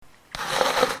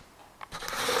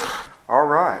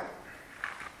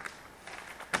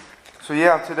So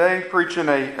today preaching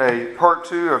a part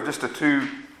two of just a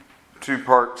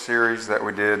two-part series that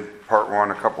we did, part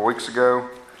one a couple weeks ago.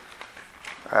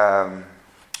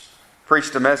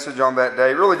 Preached a message on that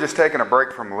day, really just taking a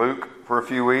break from Luke for a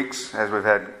few weeks, as we've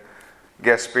had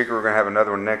guest speaker. We're going to have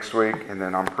another one next week, and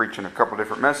then I'm preaching a couple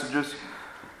different messages.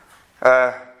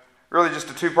 Really just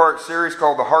a two-part series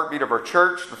called The Heartbeat of Our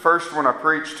Church. The first one I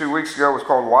preached 2 weeks ago was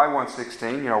called Why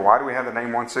 116? Why do we have the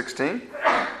name 116?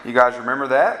 You guys remember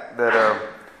that?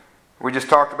 We just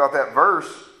talked about that verse,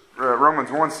 Romans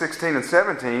 1:16 and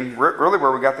 17, really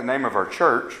where we got the name of our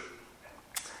church.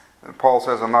 Paul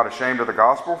says, I'm not ashamed of the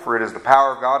gospel, for it is the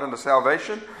power of God unto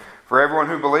salvation, for everyone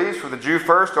who believes, for the Jew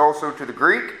first, also to the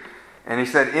Greek. And he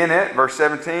said, in it, verse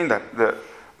 17,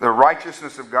 the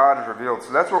righteousness of God is revealed.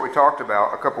 So that's what we talked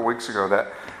about a couple weeks ago.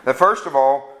 That first of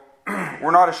all,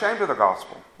 we're not ashamed of the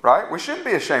gospel, right? We shouldn't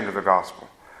be ashamed of the gospel,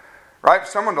 right? For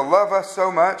someone to love us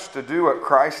so much, to do what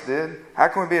Christ did, how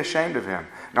can we be ashamed of Him?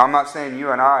 Now, I'm not saying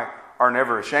you and I are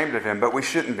never ashamed of Him, but we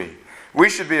shouldn't be. We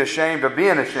should be ashamed of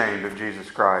being ashamed of Jesus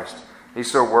Christ.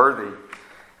 He's so worthy.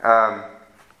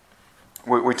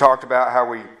 We talked about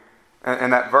how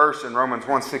in that verse in Romans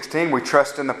 1:16, we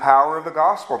trust in the power of the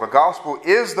gospel. The gospel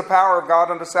is the power of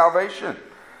God unto salvation.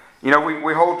 We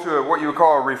hold to what you would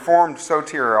call a reformed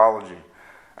soteriology,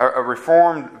 a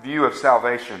reformed view of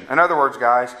salvation. In other words,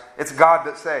 guys, it's God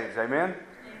that saves. Amen?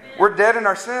 We're dead in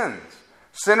our sins.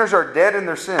 Sinners are dead in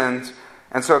their sins.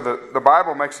 And so the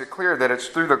Bible makes it clear that it's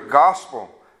through the gospel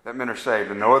that men are saved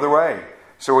and no other way.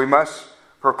 So we must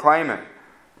proclaim it.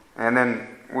 And then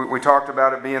we talked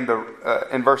about it being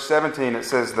in verse 17, it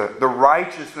says the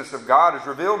righteousness of God is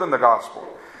revealed in the gospel.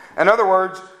 In other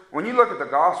words, when you look at the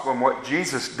gospel and what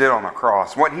Jesus did on the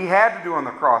cross, what He had to do on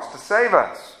the cross to save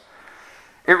us,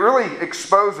 it really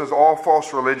exposes all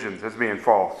false religions as being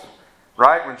false.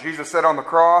 Right? When Jesus said on the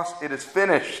cross, it is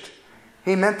finished,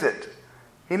 He meant it.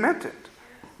 He meant it.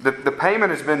 The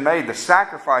payment has been made. The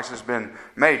sacrifice has been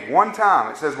made one time.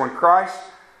 It says when Christ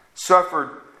suffered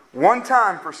one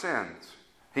time for sins,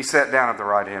 He sat down at the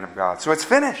right hand of God. So it's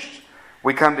finished.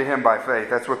 We come to Him by faith.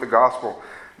 That's what the gospel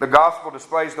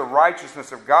displays the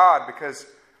righteousness of God, because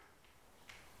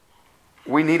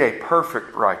we need a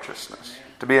perfect righteousness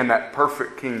to be in that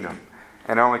perfect kingdom.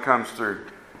 And it only comes through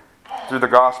the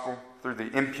gospel, through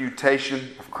the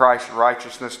imputation of Christ's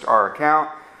righteousness to our account.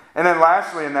 And then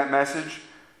lastly in that message,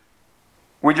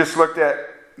 we just looked at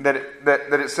that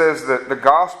it says that the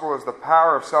gospel is the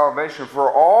power of salvation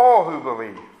for all who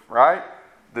believe, right?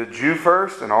 The Jew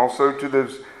first, and also to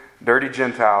those dirty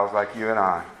Gentiles like you and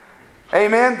I.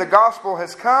 Amen. The gospel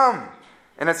has come,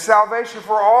 and it's salvation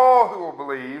for all who will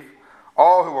believe,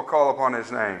 all who will call upon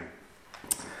His name.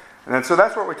 And then, so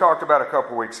that's what we talked about a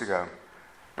couple weeks ago.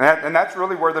 And that's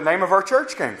really where the name of our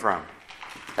church came from.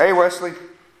 Hey, Wesley.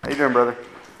 How you doing, brother?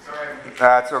 Sorry.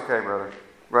 That's okay, brother.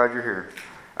 Glad you're here.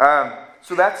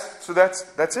 So that's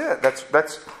it.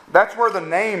 That's where the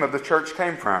name of the church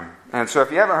came from. And so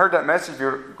if you haven't heard that message,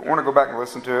 you want to go back and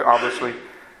listen to it. Obviously,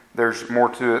 there's more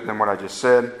to it than what I just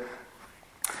said.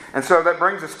 And so that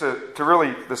brings us to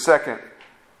really the second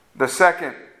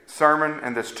sermon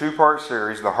in this two-part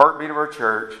series, The Heartbeat of Our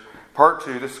Church, part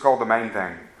 2. This is called The Main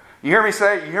Thing. You hear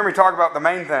me talk about the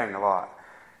main thing a lot.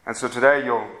 And so today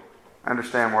you'll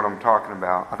understand what I'm talking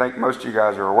about. I think most of you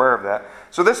guys are aware of that.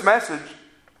 So this message,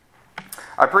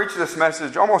 I preached this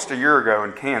message almost a year ago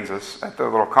in Kansas at the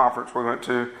little conference we went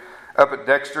to up at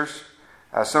Dexter's.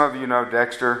 Some of you know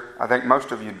Dexter. I think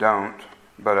most of you don't.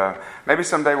 But maybe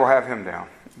someday we'll have him down.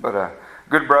 But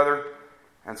good brother.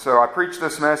 And so I preached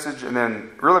this message, and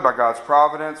then really by God's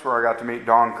providence, where I got to meet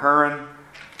Don Curran,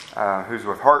 who's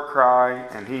with Heart Cry,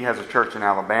 and he has a church in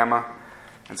Alabama.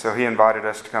 And so he invited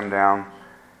us to come down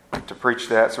to preach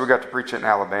that. So we got to preach it in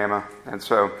Alabama. And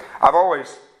so I've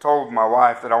always told my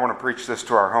wife that I want to preach this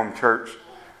to our home church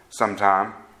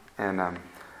sometime. And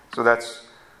so that's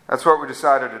what we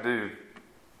decided to do.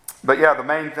 But the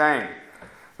main thing,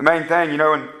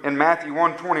 in Matthew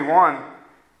 1:21,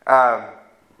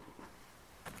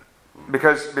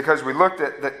 because we looked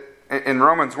at that in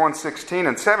Romans 1:16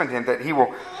 and 17, that He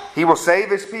will save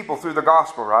His people through the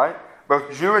gospel, right?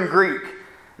 Both Jew and Greek.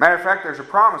 Matter of fact, there's a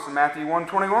promise in Matthew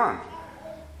 1:21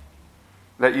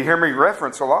 that you hear me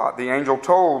reference a lot. The angel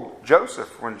told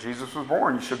Joseph when Jesus was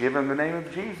born, you shall give him the name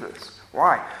of Jesus.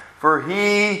 Why? For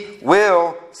He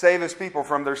will save His people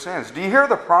from their sins. Do you hear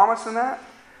the promise in that?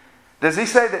 Does He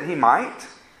say that He might?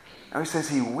 No, He says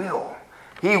He will.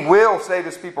 He will save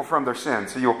His people from their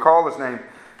sins. So you'll call His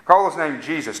name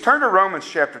Jesus. Turn to Romans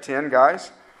chapter 10, guys.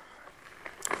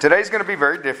 Today's going to be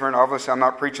very different. Obviously, I'm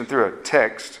not preaching through a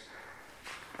text.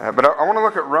 But I want to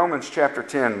look at Romans chapter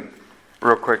 10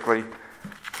 real quickly.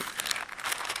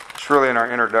 It's really in our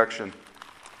introduction.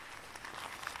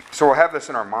 So we'll have this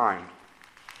in our mind.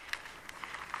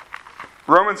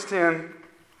 Romans 10,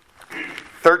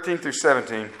 13 through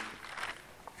 17.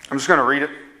 I'm just going to read it.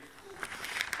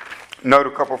 Note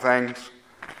a couple things.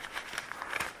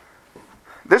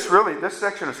 This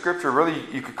section of Scripture really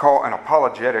you could call an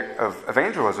apologetic of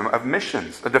evangelism, of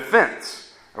missions, a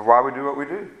defense of why we do what we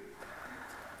do.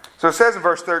 So it says in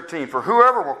verse 13, "For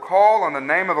whoever will call on the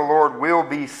name of the Lord will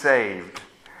be saved.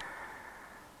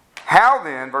 How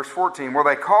then," verse 14, "will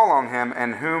they call on Him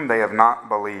in whom they have not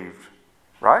believed?"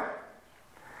 Right?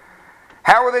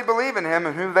 "How will they believe in Him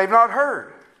in whom they've not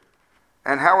heard?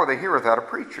 And how will they hear without a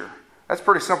preacher?" That's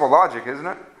pretty simple logic, isn't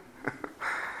it?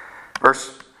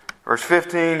 Verse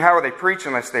 15, "How will they preach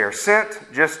unless they are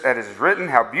sent? Just as it is written,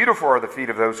 how beautiful are the feet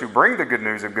of those who bring the good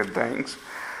news of good things.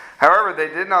 However, they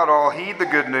did not all heed the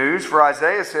good news, for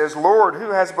Isaiah says, 'Lord,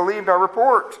 who has believed our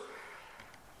report?'"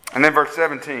 And then verse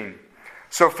 17,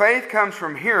 "So faith comes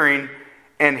from hearing,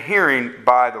 and hearing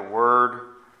by the word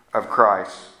of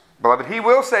Christ." Beloved, He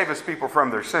will save His people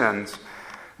from their sins,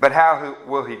 but how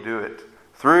will He do it?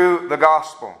 Through the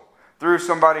gospel, through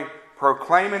somebody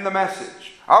proclaiming the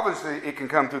message. Obviously, it can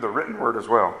come through the written word as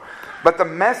well. But the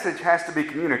message has to be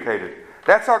communicated.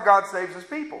 That's how God saves His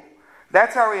people.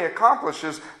 That's how He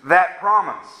accomplishes that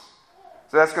promise.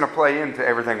 So that's going to play into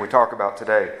everything we talk about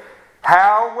today.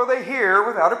 How will they hear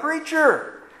without a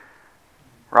preacher?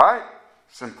 Right?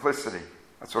 Simplicity.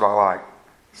 That's what I like.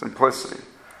 Simplicity.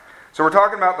 So we're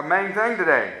talking about the main thing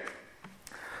today.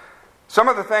 Some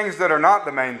of the things that are not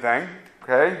the main thing,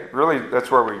 okay? Really,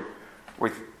 that's where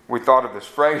we thought of this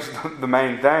phrase, the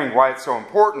main thing, why it's so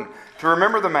important to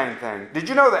remember the main thing. Did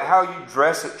you know that how you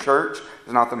dress at church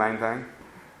is not the main thing?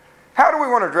 How do we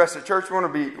want to dress at church? We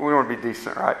want to be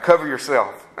decent, right? Cover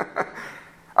yourself.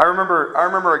 I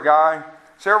remember a guy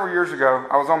several years ago.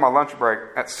 I was on my lunch break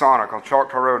at Sonic on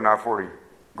Choctaw Road in I-40,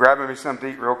 grabbing me something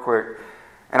to eat real quick,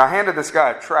 and I handed this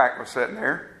guy a tract. Was sitting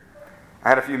there. I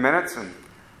had a few minutes,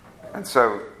 and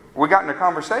so we got into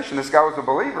conversation. This guy was a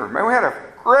believer. Man, we had a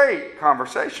great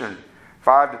conversation,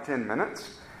 5 to 10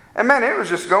 minutes, and man, it was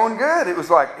just going good. It was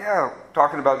like, yeah,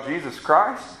 talking about Jesus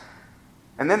Christ.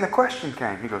 And then the question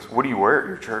came. He goes, "What do you wear at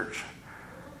your church?"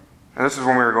 And this is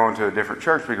when we were going to a different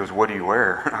church. He goes, "What do you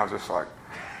wear?" And I was just like,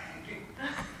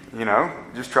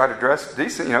 just try to dress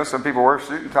decent. Some people wear a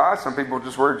suit and tie. Some people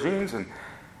just wear jeans.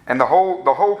 And the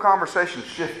whole conversation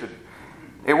shifted.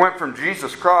 It went from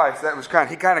Jesus Christ.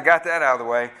 He kind of got that out of the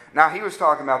way. Now he was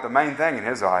talking about the main thing in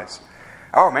his eyes.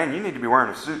 "Oh man, you need to be wearing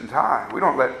a suit and tie. We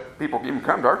don't let people even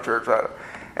come to our church."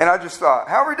 And I just thought,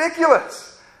 how ridiculous.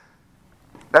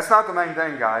 That's not the main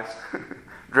thing, guys.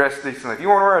 Dress decently. If you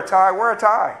want to wear a tie, wear a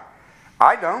tie.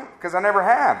 I don't, because I never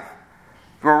have.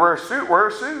 If you want to wear a suit, wear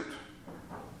a suit.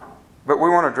 But we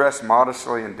want to dress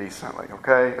modestly and decently,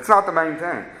 okay? It's not the main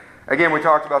thing. Again, we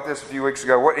talked about this a few weeks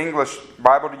ago. What English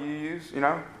Bible do you use,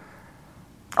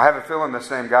 I have a feeling the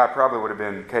same guy probably would have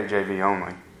been KJV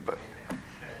only.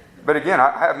 But again,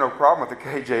 I have no problem with the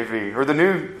KJV or the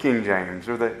New King James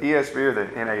or the ESV or the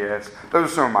NAS.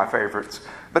 Those are some of my favorites.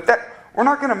 But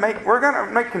we're going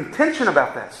to make contention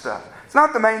about that stuff. It's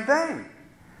not the main thing.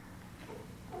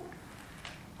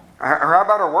 Or how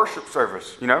about our worship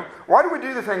service? Why do we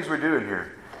do the things we do in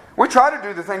here? We try to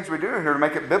do the things we do in here to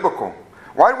make it biblical.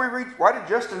 Why did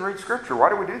Justin read Scripture? Why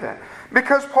do we do that?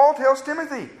 Because Paul tells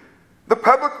Timothy, the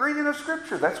public reading of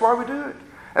Scripture. That's why we do it.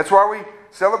 That's why we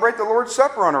celebrate the Lord's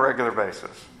Supper on a regular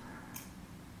basis.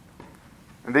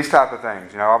 And these type of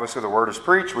things. Obviously the Word is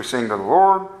preached. We sing to the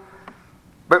Lord.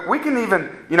 But we can even,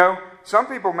 some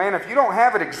people, man, if you don't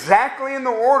have it exactly in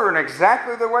the order and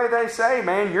exactly the way they say,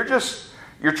 man, your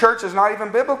church is not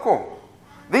even biblical.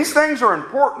 These things are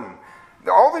important.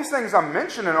 All these things I'm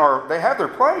mentioning they have their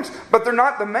place, but they're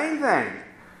not the main thing.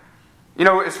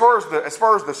 As far as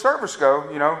the service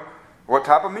go, what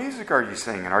type of music are you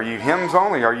singing? Are you hymns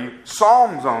only? Are you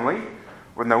psalms only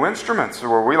with no instruments?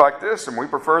 Or we like this and we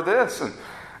prefer this? And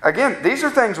again, these are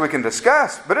things we can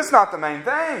discuss, but it's not the main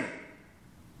thing.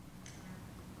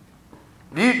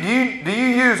 Do you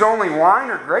use only wine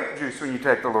or grape juice when you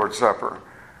take the Lord's Supper?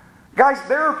 Guys,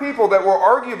 there are people that will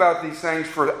argue about these things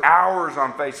for hours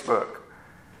on Facebook.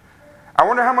 I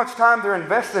wonder how much time they're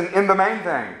investing in the main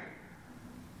thing.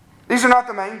 These are not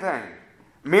the main thing.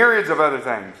 Myriads of other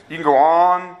things. You can go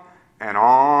on and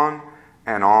on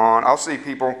and on. I'll see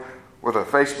people with a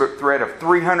Facebook thread of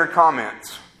 300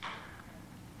 comments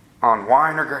on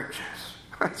wine or grape juice.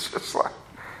 It's just like,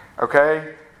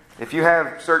 okay, if you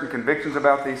have certain convictions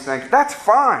about these things, that's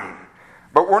fine.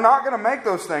 But we're not going to make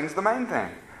those things the main thing.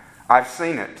 I've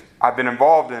seen it. I've been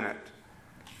involved in it.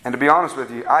 And to be honest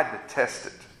with you, I detest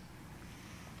it.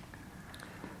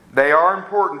 They are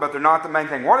important, but they're not the main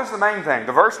thing. What is the main thing?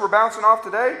 The verse we're bouncing off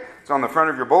today, it's on the front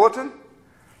of your bulletin.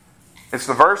 It's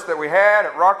the verse that we had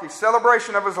at Rocky's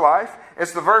celebration of his life.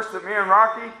 It's the verse that me and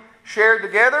Rocky shared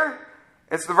together.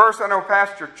 It's the verse I know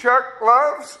Pastor Chuck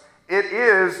loves. It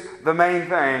is the main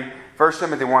thing. 1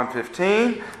 Timothy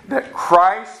 1:15, that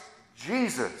Christ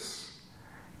Jesus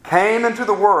came into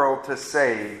the world to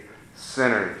save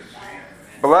sinners.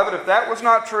 Beloved, if that was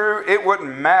not true, it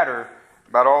wouldn't matter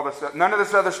about all this. None of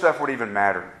this other stuff would even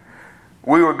matter.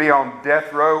 We would be on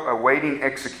death row awaiting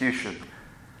execution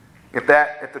if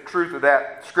the truth of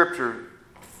that scripture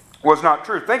was not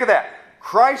true. Think of that.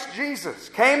 Christ Jesus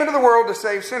came into the world to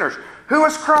save sinners. Who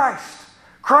is Christ?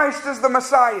 Christ is the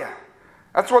Messiah.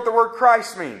 That's what the word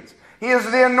Christ means. He is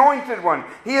the anointed one.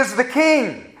 He is the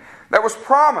King that was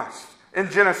promised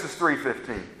in Genesis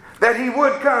 3:15 that He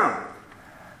would come.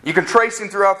 You can trace Him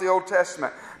throughout the Old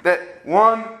Testament, that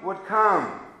one would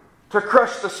come to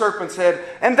crush the serpent's head,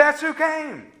 and that's who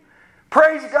came.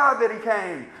 Praise God that He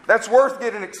came. That's worth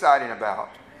getting excited about.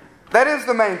 That is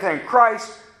the main thing.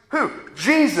 Christ, who?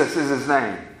 Jesus is His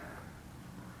name.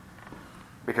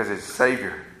 Because He's a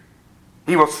Savior.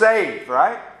 He will save,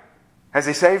 right? Has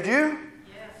He saved you?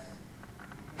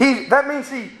 Yes. That means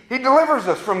He delivers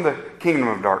us from the kingdom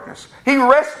of darkness. He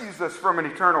rescues us from an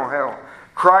eternal hell.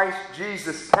 Christ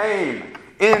Jesus came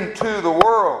into the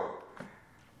world.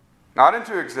 Not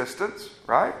into existence,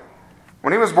 right?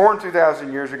 When He was born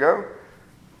 2,000 years ago,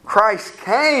 Christ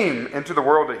came into the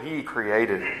world that He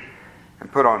created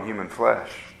and put on human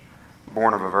flesh,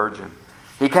 born of a virgin.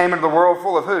 He came into the world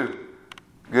full of who?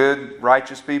 Good,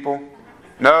 righteous people?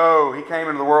 No, He came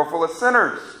into the world full of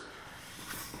sinners.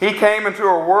 He came into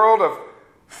a world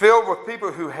filled with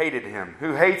people who hated Him,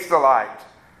 who hates the light,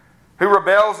 who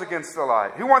rebels against the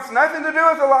light, who wants nothing to do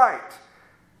with the light.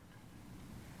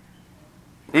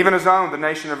 Even His own, the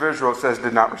nation of Israel, says,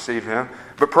 did not receive Him.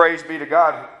 But praise be to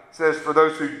God, it says, for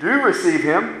those who do receive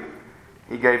Him,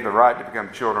 He gave the right to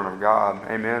become children of God.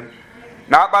 Amen.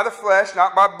 Not by the flesh,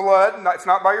 not by blood, it's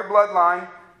not by your bloodline.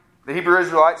 The Hebrew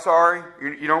Israelites, sorry,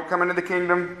 you don't come into the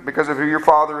kingdom because of who your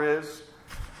father is,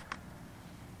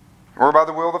 or by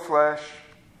the will of the flesh,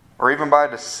 or even by a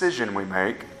decision we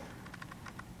make,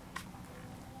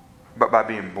 but by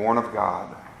being born of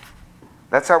God.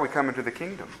 That's how we come into the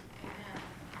kingdom.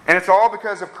 And it's all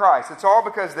because of Christ. It's all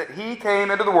because that He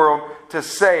came into the world to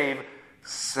save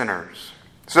sinners.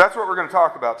 So that's what we're going to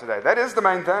talk about today. That is the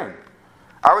main thing.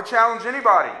 I would challenge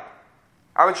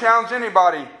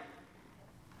anybody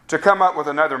to come up with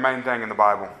another main thing in the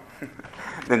Bible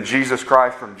than Jesus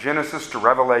Christ from Genesis to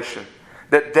Revelation.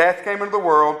 That death came into the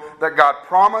world, that God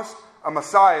promised a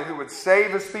Messiah who would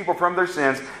save His people from their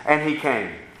sins, and He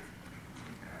came.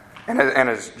 And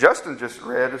as Justin just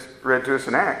read to us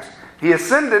in Acts, He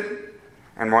ascended,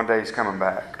 and one day He's coming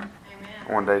back.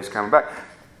 Amen. One day He's coming back.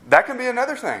 That can be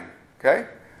another thing, okay?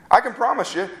 I can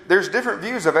promise you, there's different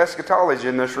views of eschatology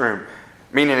in this room,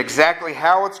 meaning exactly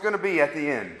how it's going to be at the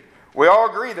end. We all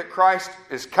agree that Christ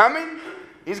is coming.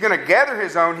 He's going to gather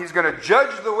His own. He's going to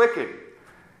judge the wicked.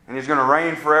 And He's going to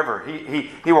reign forever.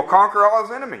 He will conquer all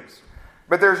His enemies.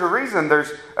 But there's a reason,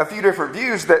 there's a few different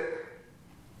views that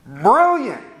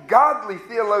brilliant, godly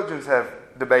theologians have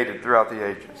debated throughout the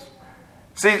ages.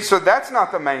 See, so that's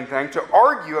not the main thing, to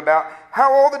argue about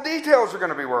how all the details are going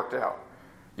to be worked out.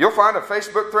 You'll find a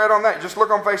Facebook thread on that. Just look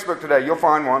on Facebook today. You'll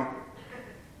find one.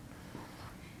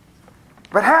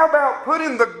 But how about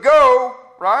putting the go,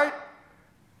 right,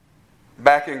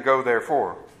 back in go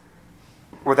therefore,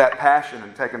 with that passion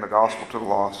and taking the gospel to the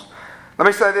lost? Let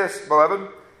me say this, beloved.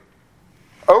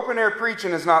 Open air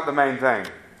preaching is not the main thing.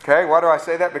 Okay, why do I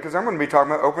say that? Because I'm going to be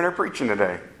talking about open air preaching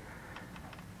today.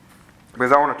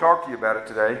 Because I want to talk to you about it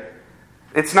today.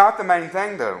 It's not the main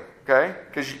thing though, okay?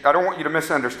 Because I don't want you to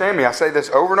misunderstand me. I say this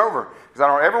over and over because I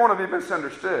don't ever want to be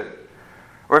misunderstood.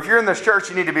 Or if you're in this church,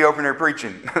 you need to be open air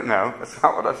preaching. No, that's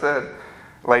not what I said.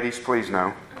 Ladies, please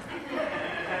no.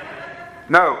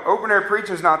 No, open air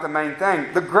preaching is not the main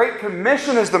thing. The Great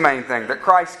Commission is the main thing. That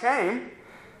Christ came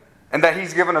and that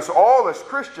He's given us all as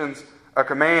Christians a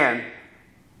command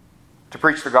to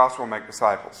preach the gospel and make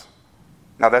disciples.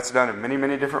 Now that's done in many,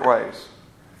 many different ways.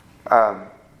 But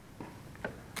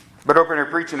open air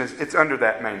preaching it's under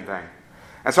that main thing.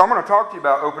 And so I'm going to talk to you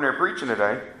about open air preaching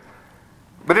today.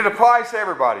 But it applies to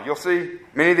everybody. You'll see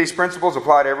many of these principles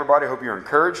apply to everybody. I hope you're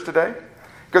encouraged today.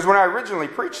 Because when I originally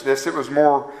preached this, it was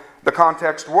more, the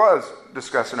context was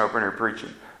discussing open air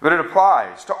preaching. But it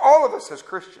applies to all of us as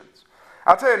Christians.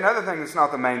 I'll tell you another thing that's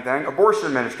not the main thing.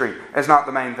 Abortion ministry is not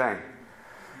the main thing.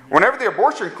 Whenever the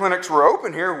abortion clinics were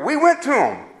open here, we went to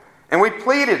them. And we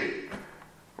pleaded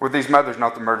with these mothers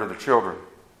not to murder their children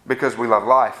because we love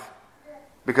life,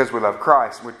 because we love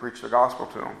Christ, and we preach the gospel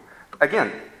to them.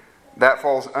 Again, that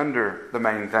falls under the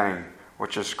main thing,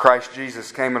 which is Christ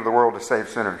Jesus came into the world to save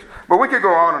sinners. But we could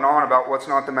go on and on about what's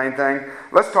not the main thing.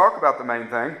 Let's talk about the main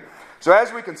thing. So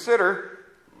as we consider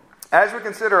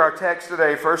our text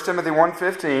today, 1 Timothy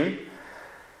 1:15,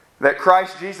 that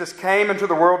Christ Jesus came into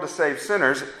the world to save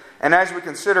sinners, and as we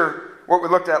consider what we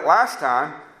looked at last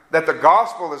time, that the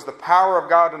gospel is the power of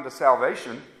God unto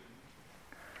salvation,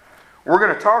 we're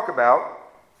going to talk about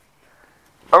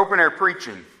open-air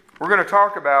preaching. We're going to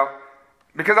talk about,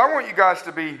 because I want you guys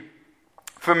to be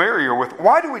familiar with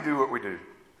why do we do what we do.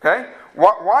 Okay?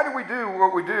 Why do we do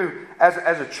what we do as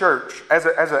a church, as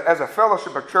a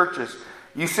fellowship of churches?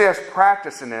 You see us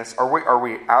practicing this. Are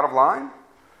we out of line?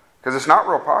 Because it's not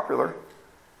real popular.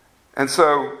 And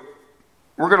so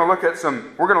we're going to look at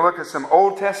some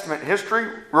Old Testament history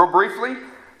real briefly,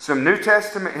 some New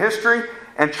Testament history,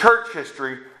 and church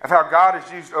history of how God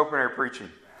has used open-air preaching.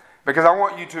 Because I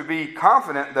want you to be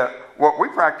confident that what we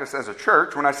practice as a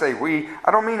church, when I say we,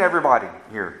 I don't mean everybody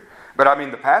here. But I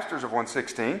mean the pastors of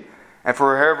 116, and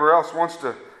for whoever else wants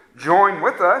to join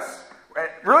with us,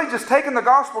 really just taking the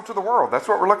gospel to the world. That's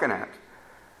what we're looking at.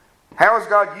 How has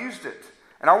God used it?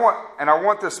 And I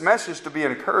want this message to be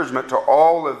an encouragement to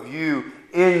all of you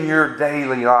in your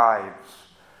daily lives.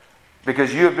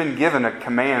 Because you have been given a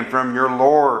command from your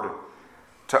Lord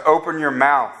to open your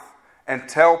mouth and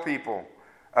tell people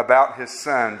about His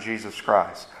Son, Jesus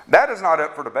Christ. That is not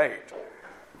up for debate.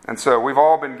 And so we've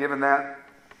all been given that.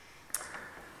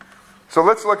 So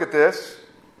let's look at this.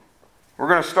 We're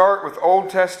going to start with Old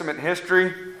Testament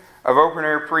history of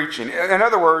open-air preaching. In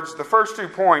other words, the first 2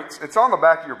 points, it's on the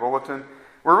back of your bulletin.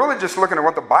 We're really just looking at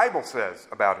what the Bible says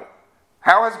about it.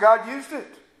 How has God used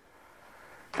it?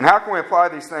 And how can we apply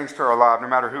these things to our life, no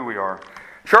matter who we are?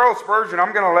 Charles Spurgeon,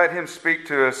 I'm going to let him speak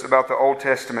to us about the Old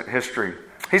Testament history.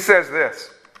 He says this: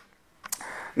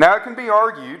 "Now it can be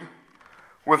argued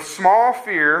with small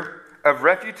fear of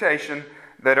refutation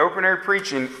that open-air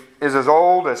preaching is as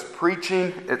old as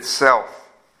preaching itself.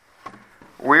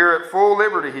 We are at full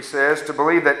liberty," he says, "to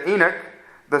believe that Enoch,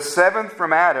 the seventh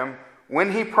from Adam,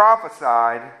 when he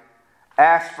prophesied,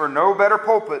 asked for no better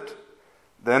pulpit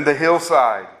than the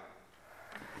hillside.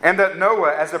 And that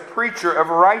Noah, as a preacher of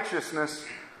righteousness,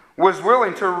 was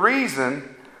willing to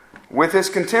reason with his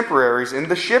contemporaries in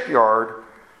the shipyard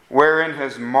wherein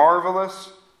his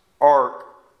marvelous ark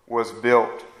was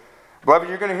built." Beloved,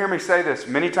 you're going to hear me say this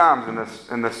many times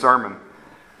in this sermon.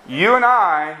 You and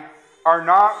I are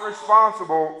not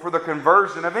responsible for the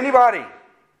conversion of anybody.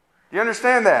 Do you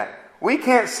understand that? We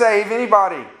can't save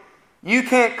anybody. You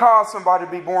can't cause somebody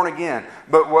to be born again.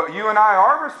 But what you and I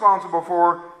are responsible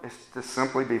for is to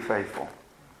simply be faithful.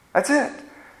 That's it.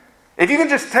 If you can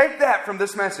just take that from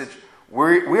this message,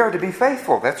 we are to be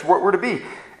faithful. That's what we're to be.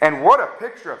 And what a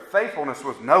picture of faithfulness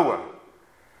was Noah.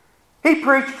 He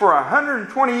preached for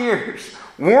 120 years,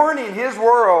 warning his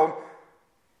world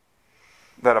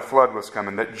that a flood was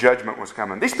coming, that judgment was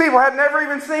coming. These people had never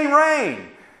even seen rain.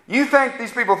 You think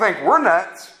these people think we're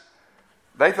nuts?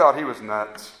 They thought he was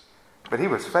nuts. But he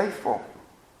was faithful.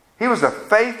 He was a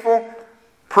faithful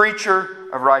preacher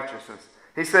of righteousness.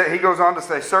 He goes on to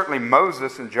say, certainly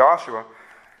Moses and Joshua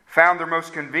found their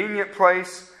most convenient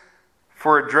place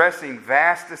for addressing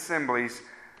vast assemblies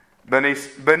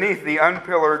beneath the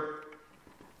unpillared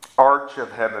arch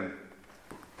of heaven.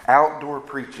 Outdoor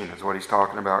preaching is what he's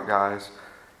talking about, guys.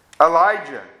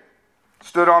 Elijah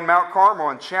stood on Mount Carmel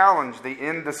and challenged the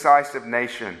indecisive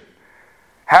nation.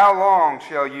 How long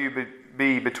shall you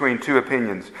be between two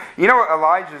opinions? You know what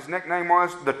Elijah's nickname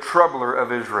was? The Troubler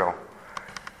of Israel.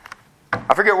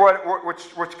 I forget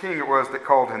which king it was that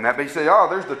called him that, but he said, "Oh,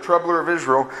 there's the Troubler of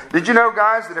Israel." Did you know,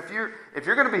 guys, that if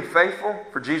you're going to be faithful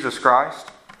for Jesus Christ,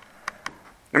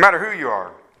 no matter who you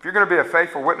are, if you're going to be a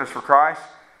faithful witness for Christ,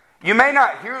 you may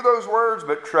not hear those words,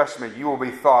 but trust me, you will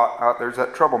be thought, there's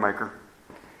that troublemaker.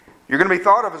 You're going to be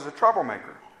thought of as a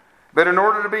troublemaker. But in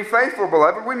order to be faithful,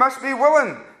 beloved, we must be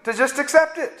willing to just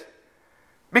accept it.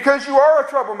 Because you are a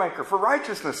troublemaker for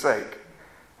righteousness' sake.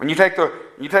 When you take the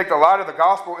light of the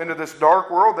gospel into this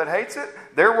dark world that hates it,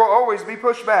 there will always be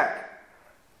pushback.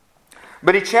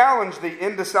 But he challenged the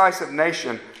indecisive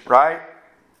nation, right?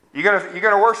 You're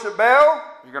going to worship Baal?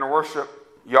 You're going to worship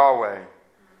Yahweh.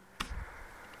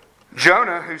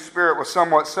 Jonah, whose spirit was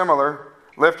somewhat similar,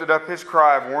 lifted up his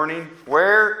cry of warning.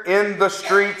 Where? In the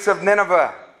streets of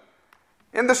Nineveh.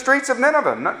 In the streets of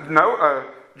Nineveh.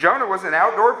 Jonah was an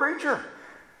outdoor preacher.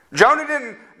 Jonah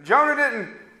didn't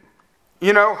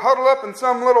huddle up in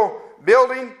some little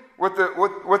building with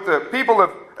the people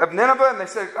of Nineveh, and they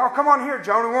said, "Oh, come on here,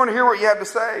 Jonah, we want to hear what you have to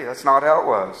say." That's not how it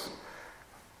was.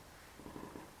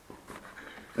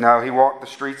 No, he walked the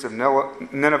streets of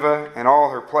Nineveh and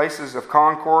all her places of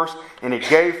concourse, and he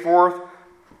gave forth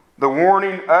the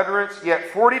warning utterance, "Yet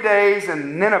 40 days,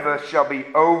 and Nineveh shall be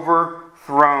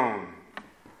overthrown."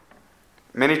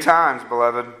 Many times,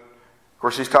 beloved, of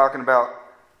course, he's talking about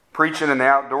preaching in the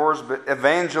outdoors, but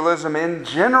evangelism in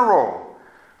general.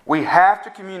 We have to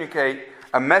communicate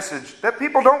a message that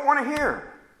people don't want to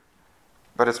hear.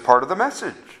 But it's part of the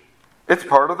message. It's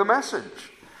part of the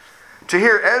message. To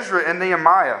hear Ezra and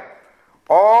Nehemiah,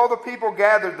 all the people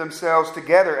gathered themselves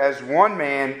together as one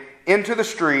man into the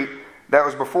street that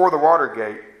was before the water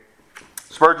gate.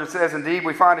 Spurgeon says, "Indeed,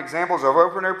 we find examples of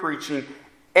open-air preaching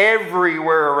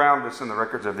everywhere around us in the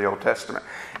records of the Old Testament."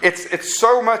 It's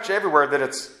so much everywhere that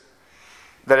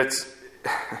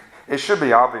it should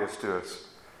be obvious to us.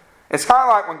 It's kind of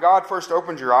like when God first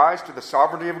opens your eyes to the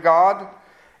sovereignty of God,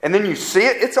 and then you see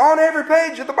it. It's on every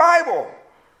page of the Bible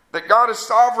that God is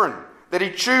sovereign, that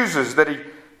He chooses, that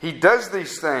He does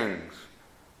these things.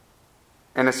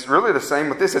 And it's really the same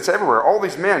with this. It's everywhere. All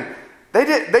these men,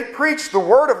 they preached the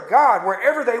Word of God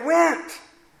wherever they went.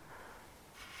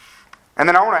 And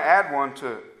then I want to add one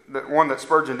to the one that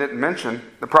Spurgeon didn't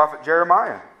mention, the prophet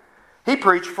Jeremiah. He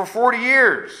preached for 40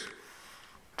 years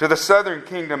to the southern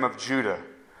kingdom of Judah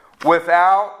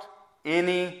without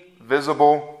any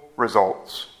visible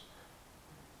results.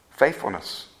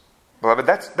 Faithfulness. Beloved,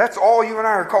 that's all you and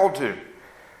I are called to.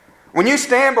 When you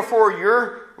stand before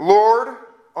your Lord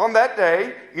on that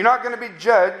day, you're not going to be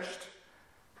judged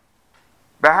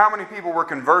by how many people were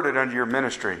converted under your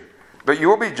ministry. But you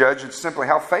will be judged in simply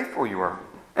how faithful you are.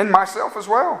 And myself as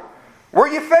well. Were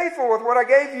you faithful with what I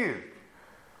gave you?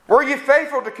 Were you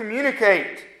faithful to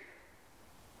communicate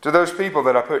to those people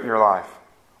that I put in your life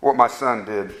what my son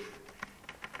did?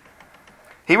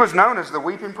 He was known as the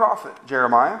weeping prophet,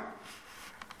 Jeremiah.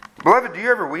 Beloved, do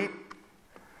you ever weep?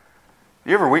 Do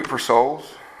you ever weep for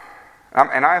souls?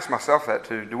 And I ask myself that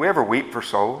too. Do we ever weep for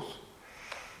souls?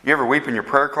 You ever weep in your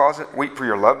prayer closet? Weep for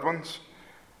your loved ones?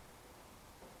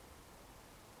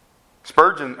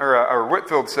 Spurgeon or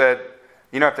Whitefield said,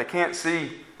 if they can't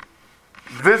see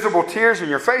visible tears in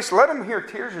your face, let them hear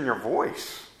tears in your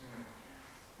voice.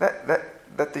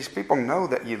 That these people know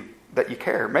that you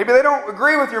care. Maybe they don't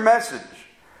agree with your message,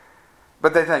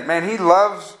 but they think, man, he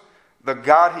loves the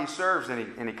God he serves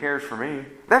and he cares for me.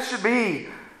 That should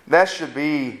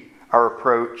be our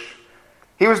approach.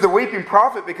 He was the weeping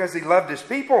prophet because he loved his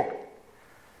people.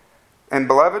 And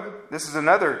beloved, this is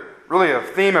another really a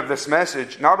theme of this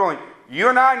message. Not only you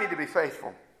and I need to be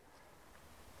faithful,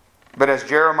 but as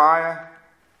Jeremiah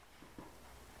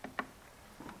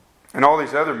and all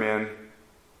these other men,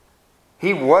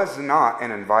 he was not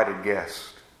an invited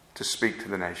guest to speak to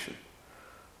the nation.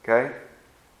 Okay?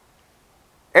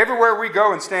 Everywhere we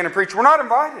go and stand and preach, we're not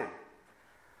invited.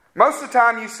 Most of the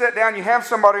time you sit down, you have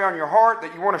somebody on your heart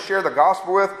that you want to share the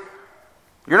gospel with,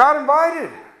 you're not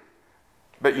invited.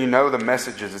 But you know the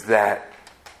message is that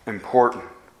important.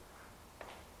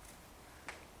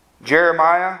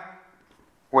 Jeremiah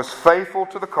was faithful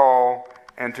to the call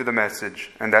and to the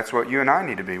message. And that's what you and I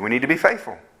need to be. We need to be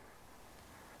faithful.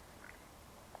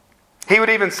 He would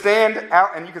even stand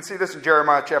out, and you can see this in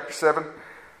Jeremiah chapter 7.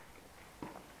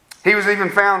 He was even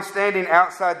found standing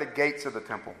outside the gates of the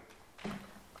temple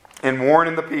and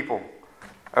warning the people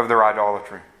of their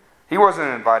idolatry. He wasn't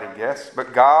an invited guest,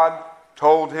 but God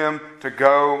told him to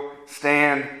go,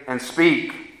 stand, and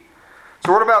speak.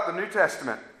 So what about the New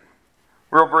Testament?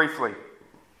 Real briefly.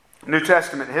 New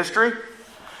Testament history.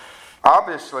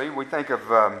 Obviously, we think of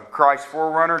Christ's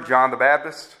forerunner, John the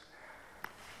Baptist,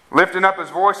 lifting up his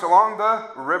voice along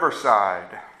the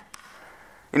riverside.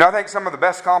 I think some of the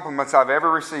best compliments I've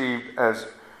ever received,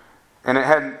 and it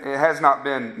has not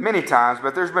been many times,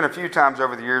 but there's been a few times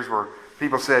over the years where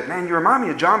people said, man, you remind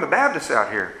me of John the Baptist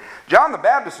out here. John the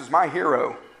Baptist is my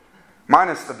hero,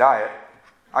 minus the diet.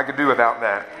 I could do without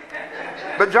that.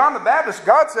 But John the Baptist,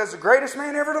 God says the greatest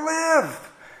man ever to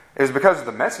live, is because of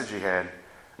the message he had.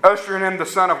 Ushering in the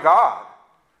Son of God.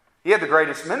 He had the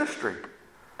greatest ministry.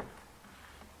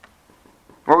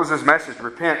 What was his message?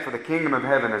 Repent, for the kingdom of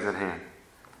heaven is at hand.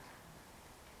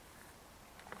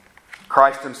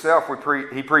 Christ himself,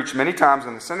 he preached many times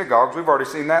in the synagogues. We've already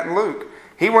seen that in Luke.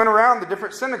 He went around the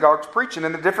different synagogues preaching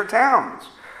in the different towns.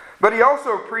 But he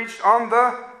also preached on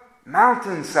the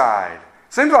mountainside.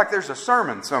 Seems like there's a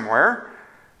sermon somewhere.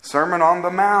 Sermon on the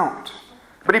Mount.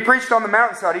 But he preached on the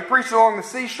mountainside. He preached along the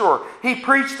seashore. He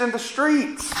preached in the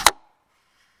streets.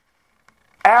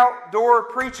 Outdoor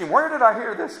preaching. Where did I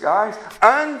hear this, guys?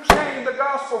 Unchain the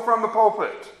gospel from the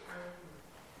pulpit.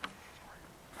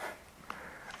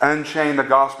 unchain the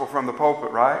gospel from the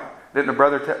pulpit, right? Didn't the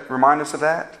brother remind us of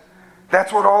that?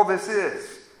 That's what all this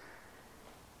is.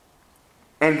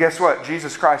 And guess what?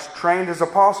 Jesus Christ trained His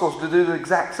apostles to do the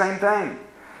exact same thing.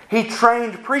 He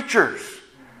trained preachers.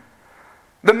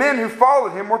 The men who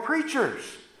followed Him were preachers.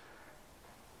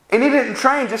 And He didn't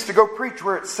train just to go preach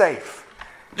where it's safe.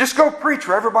 Just go preach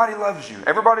where everybody loves you.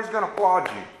 Everybody's going to applaud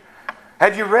you.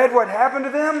 Have you read what happened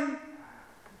to them?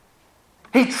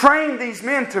 He trained these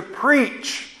men to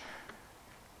preach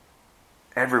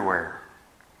everywhere.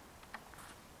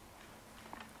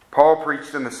 Paul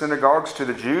preached in the synagogues to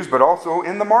the Jews, but also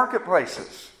in the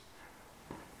marketplaces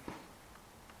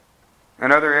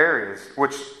and other areas.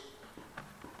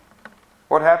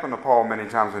 What happened to Paul many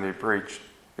times when he preached?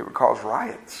 It would cause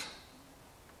riots.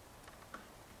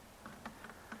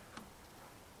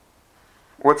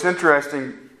 What's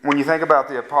interesting, when you think about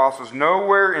the apostles,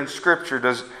 nowhere in Scripture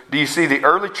do you see the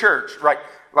early church,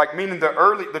 like meaning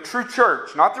the true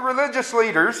church, not the religious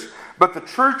leaders, but the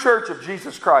true church of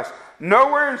Jesus Christ.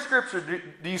 Nowhere in Scripture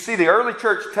do you see the early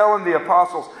church telling the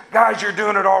apostles, guys, you're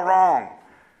doing it all wrong.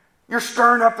 You're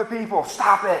stirring up the people.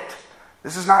 Stop it.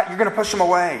 You're going to push them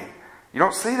away. You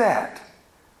don't see that.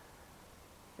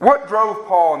 What drove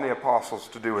Paul and the apostles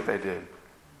to do what they did?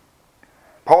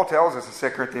 Paul tells us in 2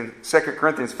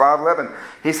 Corinthians 5:11,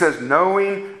 he says,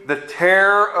 knowing the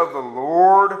terror of the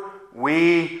Lord,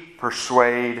 we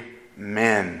persuade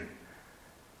men.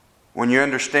 When you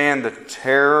understand the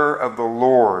terror of the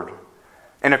Lord,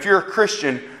 and if you're a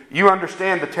Christian, you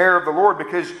understand the terror of the Lord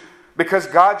because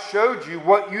God showed you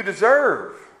what you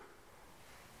deserve.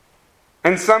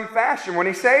 In some fashion when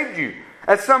He saved you.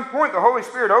 At some point the Holy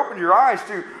Spirit opened your eyes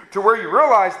to where you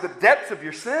realize the depths of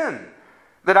your sin.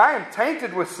 That I am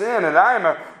tainted with sin and I am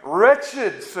a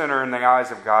wretched sinner in the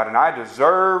eyes of God and I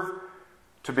deserve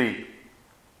to be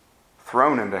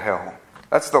thrown into hell.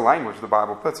 That's the language the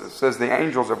Bible puts it. It says the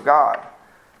angels of God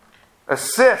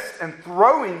assist in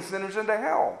throwing sinners into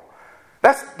hell.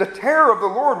 That's the terror of the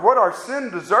Lord, what our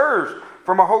sin deserves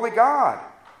from a holy God.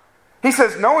 He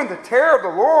says, knowing the terror of the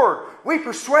Lord, we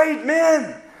persuade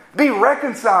men. Be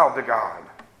reconciled to God.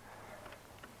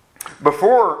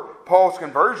 Before Paul's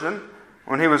conversion,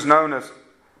 when he was known as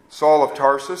Saul of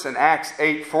Tarsus in Acts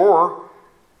 8:4,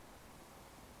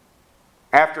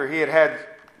 after he had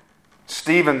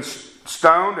Stephen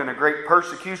stoned and a great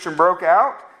persecution broke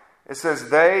out, it says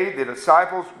the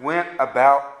disciples, went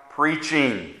about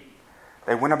preaching.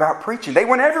 They went about preaching. They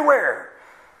went everywhere.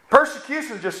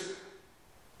 Persecution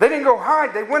they didn't go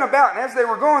hide. They went about, and as they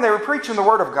were going, they were preaching the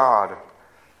Word of God.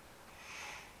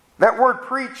 That word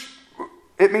preach,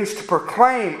 it means to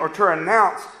proclaim or to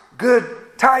announce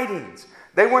good tidings.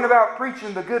 They went about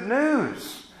preaching the good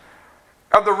news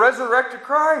of the resurrected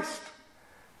Christ.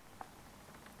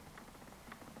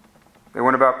 They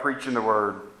went about preaching the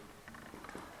Word.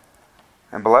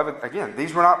 And beloved, again,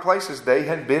 these were not places they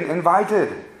had been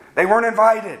invited. They weren't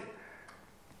invited.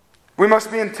 We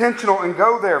must be intentional and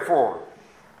go therefore.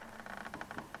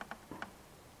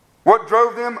 What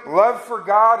drove them? Love for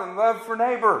God and love for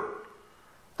neighbor.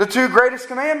 The two greatest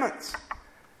commandments.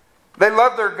 They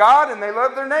loved their God and they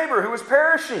loved their neighbor who was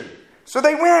perishing. So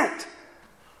they went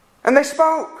and they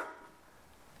spoke.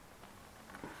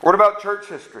 What about church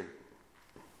history?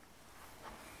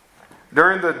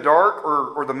 During the dark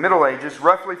or the Middle Ages,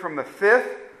 roughly from the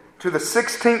 5th to the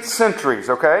 16th centuries,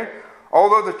 okay?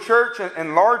 Although the church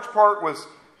in large part was,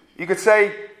 you could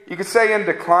say in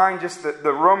decline, just that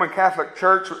the Roman Catholic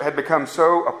Church had become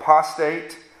so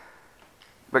apostate.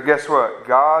 But guess what?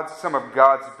 Some of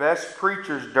God's best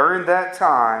preachers during that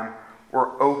time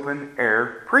were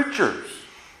open-air preachers.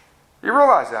 You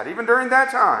realize that, even during that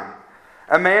time.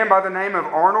 A man by the name of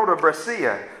Arnold of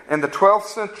Brescia in the 12th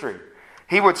century,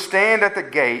 he would stand at the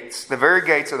gates, the very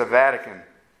gates of the Vatican,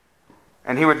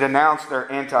 and he would denounce their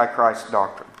Antichrist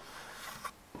doctrine.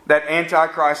 That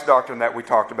Antichrist doctrine that we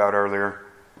talked about earlier.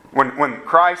 When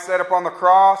Christ said upon the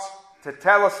cross,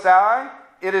 tetelestai,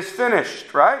 it is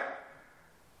finished, right?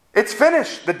 It's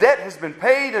finished. The debt has been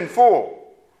paid in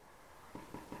full.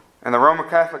 And the Roman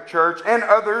Catholic Church and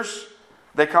others,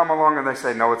 they come along and they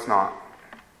say, no, it's not.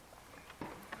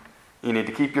 You need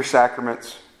to keep your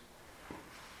sacraments.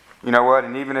 You know what?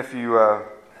 And even if you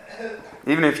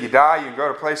die, you can go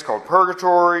to a place called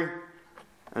purgatory,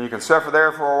 and you can suffer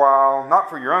there for a while, not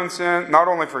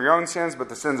only for your own sins, but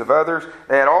the sins of others.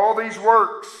 They had all these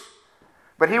works.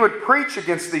 But he would preach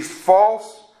against these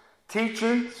false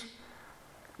teachings,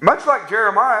 much like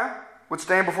Jeremiah would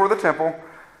stand before the temple.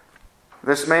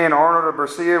 This man, Arnold of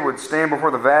Brescia, would stand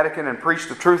before the Vatican and preach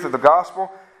the truth of the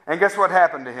gospel. And guess what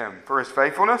happened to him for his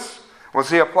faithfulness? Was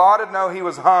he applauded? No, he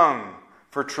was hung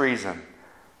for treason.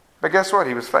 But guess what?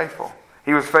 He was faithful.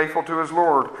 He was faithful to his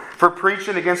Lord for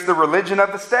preaching against the religion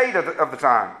of the state of the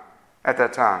time, at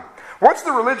that time. What's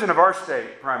the religion of our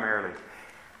state, primarily?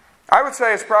 I would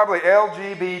say it's probably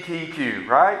LGBTQ,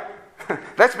 right?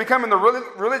 That's becoming the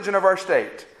religion of our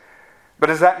state. But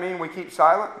does that mean we keep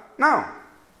silent? No.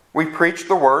 We preach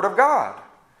the Word of God.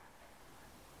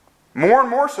 More and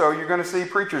more so, you're going to see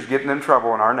preachers getting in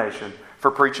trouble in our nation for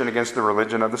preaching against the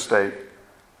religion of the state.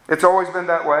 It's always been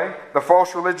that way. The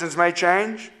false religions may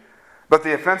change, but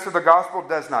the offense of the gospel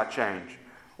does not change.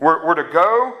 We're to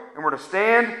go, and we're to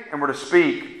stand, and we're to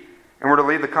speak, and we're to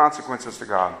leave the consequences to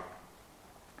God.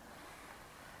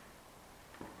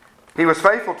 He was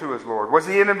faithful to his Lord. Was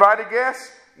he an invited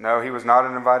guest? No, he was not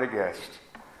an invited guest.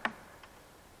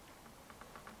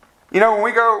 You know, when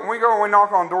we go and we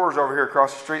knock on doors over here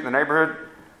across the street in the neighborhood,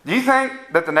 do you think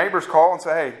that the neighbors call and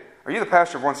say, hey, are you the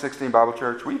pastor of 116 Bible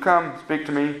Church? Will you come speak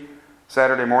to me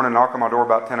Saturday morning, knock on my door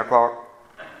about 10 o'clock?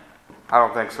 I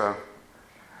don't think so.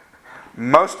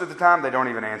 Most of the time, they don't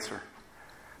even answer.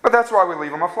 But that's why we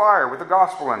leave them a flyer with the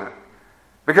gospel in it.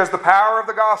 Because the power of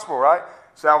the gospel, right?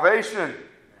 Salvation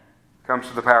comes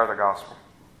to the power of the gospel.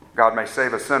 God may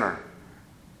save a sinner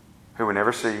who we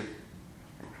never see.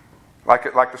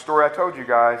 Like the story I told you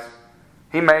guys,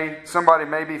 somebody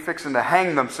may be fixing to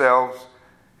hang themselves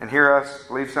and hear us,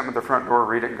 leave something at the front door,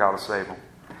 read it, and God will save them.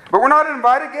 But we're not an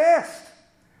invited guest.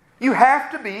 You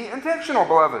have to be intentional,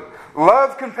 beloved.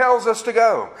 Love compels us to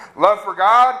go. Love for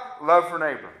God, love for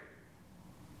neighbor.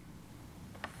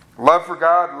 Love for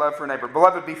God, love for neighbor.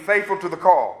 Beloved, be faithful to the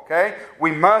call, okay?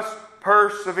 We must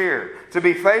persevere. To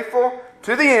be faithful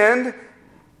to the end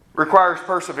requires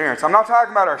perseverance. I'm not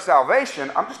talking about our salvation.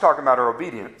 I'm just talking about our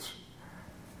obedience.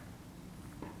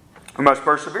 We must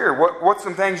persevere. What's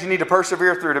some things you need to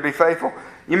persevere through to be faithful?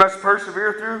 You must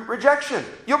persevere through rejection.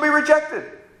 You'll be rejected.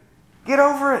 Get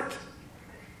over it.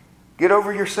 Get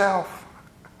over yourself.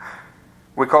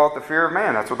 We call it the fear of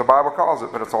man. That's what the Bible calls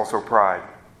it, but it's also pride.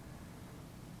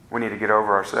 We need to get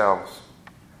over ourselves.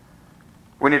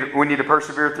 We need to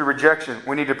persevere through rejection.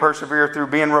 We need to persevere through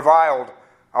being reviled.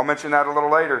 I'll mention that a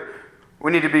little later.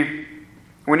 We need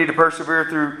to persevere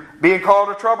through being called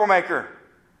a troublemaker.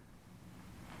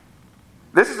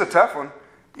 This is a tough one.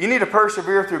 You need to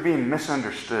persevere through being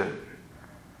misunderstood.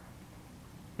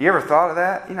 You ever thought of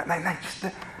that? You know,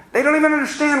 they don't even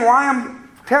understand why I'm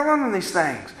telling them these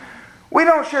things. We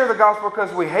don't share the gospel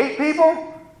because we hate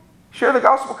people. Share the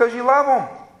gospel because you love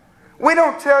them. We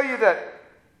don't tell you that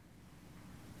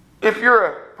if you're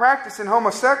a practicing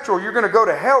homosexual, you're going to go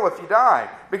to hell if you die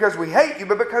because we hate you,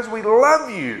 but because we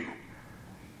love you.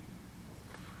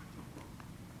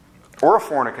 Or a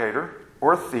fornicator,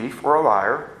 or a thief, or a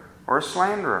liar, or a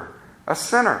slanderer, a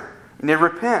sinner. You need to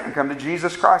repent and come to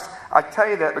Jesus Christ. I tell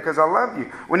you that because I love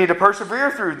you. We need to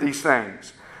persevere through these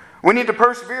things. We need to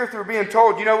persevere through being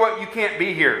told, you know what, you can't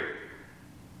be here.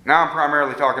 Now I'm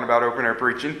primarily talking about open air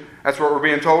preaching. That's what we're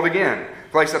being told again.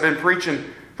 Place I've been preaching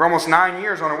for almost 9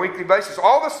 years on a weekly basis.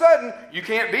 All of a sudden, you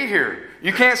can't be here.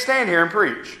 You can't stand here and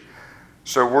preach.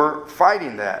 So we're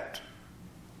fighting that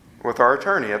with our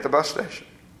attorney at the bus station.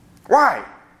 Why?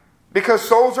 Because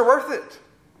souls are worth it.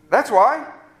 That's why.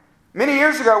 Many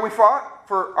years ago, we fought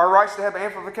for our rights to have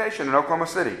amplification in Oklahoma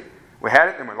City. We had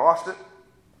it, then we lost it.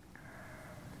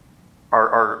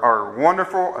 Our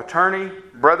wonderful attorney,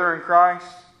 brother in Christ,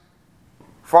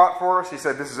 fought for us. He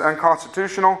said, this is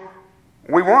unconstitutional.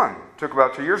 We won. Took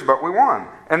about 2 years, but we won.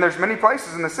 And there's many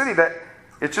places in the city that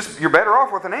it's just, you're better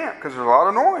off with an amp because there's a lot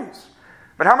of noise.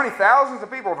 But how many thousands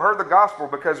of people have heard the gospel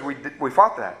because we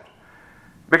fought that?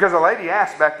 Because a lady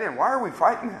asked back then, why are we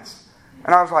fighting this?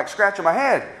 And I was like scratching my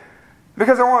head.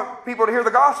 Because I want people to hear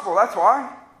the gospel, that's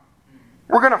why.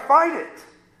 We're going to fight it.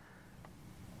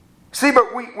 See,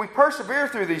 but we persevere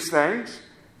through these things.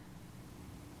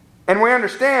 And we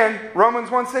understand Romans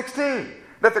 1:16.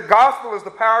 That the gospel is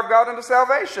the power of God unto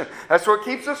salvation. That's what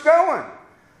keeps us going.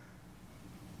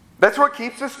 That's what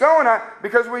keeps us going.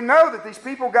 Because we know that these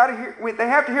people they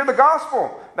have to hear the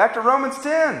gospel. Back to Romans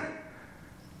 10.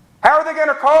 How are they going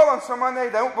to call on someone they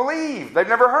don't believe? They've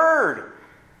never heard.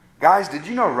 Guys, did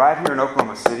you know right here in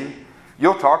Oklahoma City,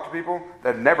 you'll talk to people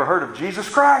that have never heard of Jesus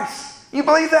Christ? You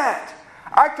believe that?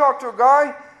 I talked to a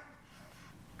guy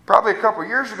probably a couple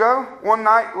years ago, one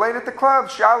night late at the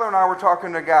club. Shiloh and I were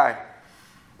talking to a guy.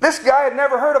 This guy had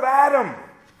never heard of Adam.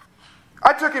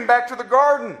 I took him back to the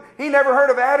garden. He never heard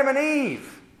of Adam and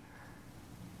Eve.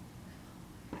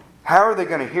 How are they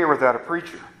going to hear without a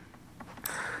preacher?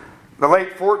 The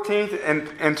late 14th and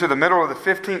into the middle of the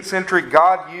 15th century,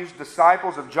 God used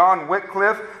disciples of John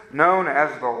Wycliffe, known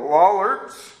as the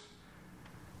Lollards,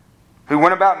 who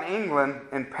went about in England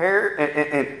in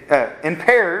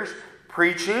pairs,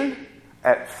 preaching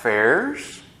at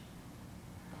fairs,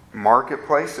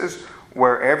 marketplaces,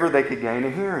 wherever they could gain a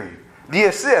hearing. Do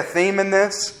you see a theme in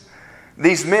this?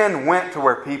 These men went to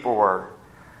where people were.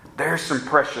 There's some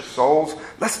precious souls.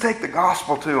 Let's take the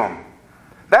gospel to them.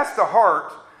 That's the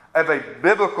heart of a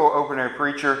biblical open-air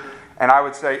preacher, and I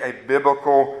would say a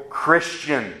biblical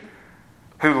Christian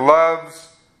who loves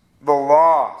the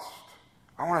lost.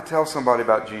 I want to tell somebody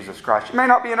about Jesus Christ. You may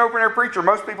not be an open-air preacher.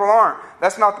 Most people aren't.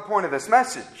 That's not the point of this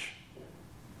message.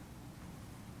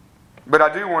 But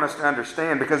I do want us to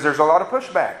understand, because there's a lot of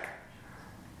pushback,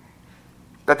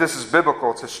 that this is biblical,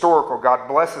 it's historical, God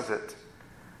blesses it.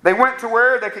 They went to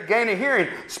where they could gain a hearing.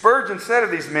 Spurgeon said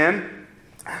of these men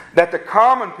that the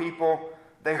common people,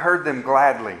 they heard them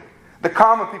gladly. The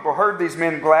common people heard these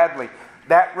men gladly.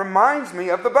 That reminds me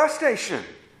of the bus station.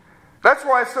 That's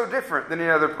why it's so different than any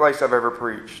other place I've ever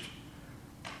preached.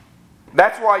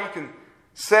 That's why you can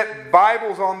set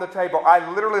Bibles on the table.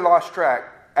 I literally lost track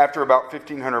after about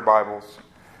 1,500 Bibles.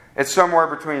 It's somewhere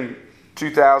between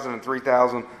 2,000 and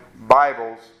 3,000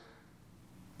 Bibles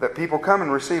that people come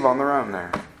and receive on their own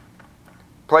there.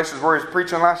 Places where he's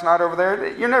preaching last night over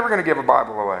there, you're never going to give a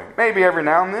Bible away. Maybe every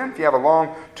now and then, if you have a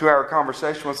long 2-hour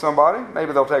conversation with somebody,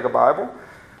 maybe they'll take a Bible.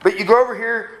 But you go over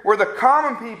here where the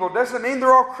common people, doesn't mean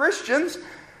they're all Christians,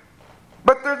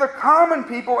 but they're the common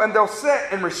people, and they'll sit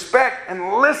and respect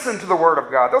and listen to the Word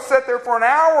of God. They'll sit there for an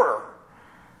hour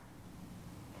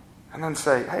and then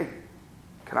say, hey,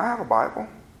 can I have a Bible?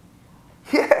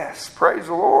 Yes, praise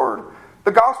the Lord.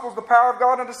 The gospel is the power of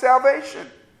God unto salvation.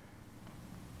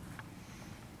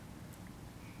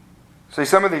 See,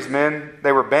 some of these men,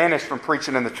 they were banished from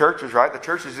preaching in the churches, right? The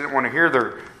churches didn't want to hear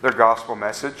their gospel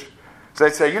message. So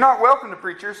they'd say, you're not welcome to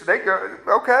preach here. So they go,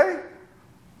 okay,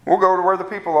 we'll go to where the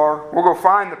people are. We'll go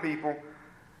find the people.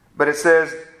 But it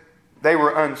says they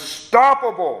were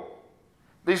unstoppable.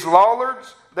 These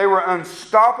Lollards, they were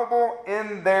unstoppable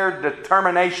in their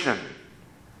determination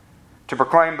to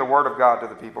proclaim the Word of God to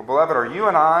the people. Beloved, are you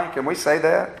and I, can we say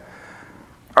that?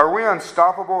 Are we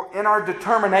unstoppable in our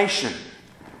determination?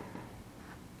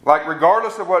 Like,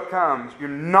 regardless of what comes, you're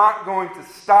not going to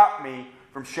stop me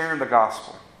from sharing the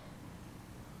gospel.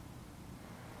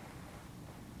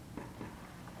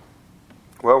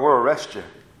 Well, we'll arrest you.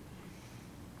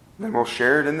 Then we'll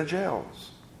share it in the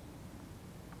jails.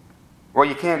 Well,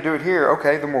 you can't do it here.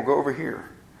 Okay, then we'll go over here.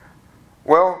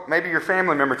 Well, maybe your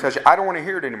family member tells you, I don't want to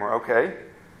hear it anymore. Okay.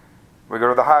 We go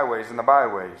to the highways and the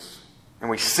byways, and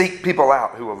we seek people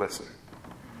out who will listen.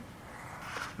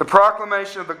 The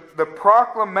proclamation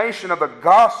of the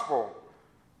gospel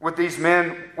with these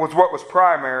men was what was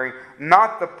primary,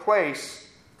 not the place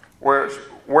where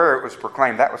it was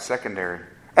proclaimed. That was secondary.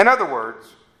 In other words,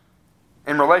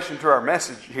 in relation to our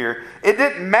message here, it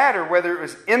didn't matter whether it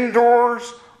was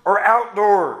indoors or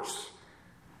outdoors.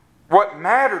 What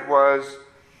mattered was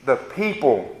the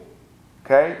people.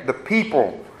 Okay? The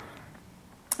people.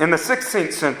 In the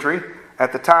 16th century,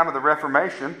 at the time of the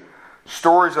Reformation,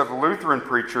 stories of Lutheran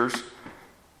preachers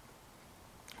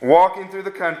walking through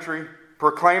the country,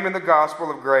 proclaiming the gospel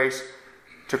of grace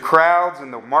to crowds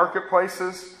in the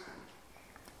marketplaces,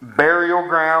 burial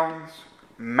grounds,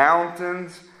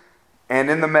 mountains, and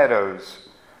in the meadows.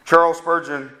 Charles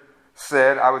Spurgeon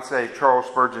said,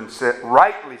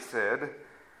 rightly said,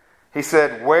 he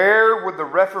said, where would the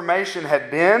Reformation have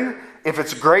been if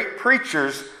its great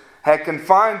preachers had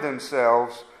confined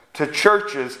themselves to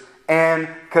churches and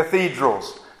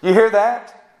cathedrals? You hear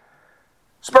that?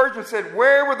 Spurgeon said,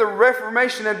 where would the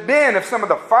Reformation have been if some of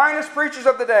the finest preachers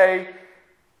of the day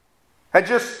had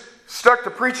just stuck to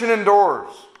preaching indoors?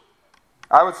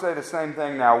 I would say the same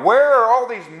thing now. Where are all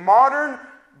these modern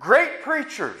great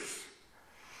preachers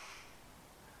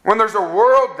when there's a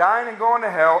world dying and going to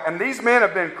hell, and these men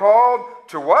have been called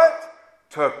to what?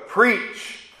 To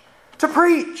preach. To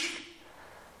preach.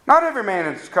 Not every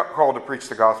man is called to preach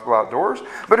the gospel outdoors,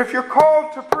 but if you're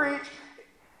called to preach,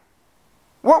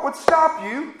 what would stop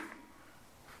you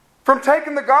from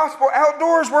taking the gospel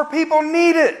outdoors where people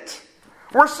need it?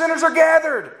 Where sinners are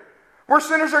gathered. Where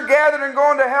sinners are gathered and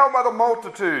going to hell by the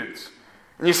multitudes.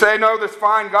 And you say, no, this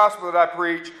fine gospel that I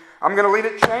preach, I'm going to leave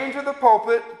it chained to the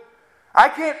pulpit. I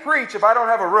can't preach if I don't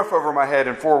have a roof over my head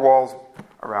and 4 walls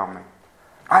around me.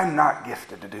 I'm not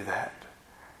gifted to do that.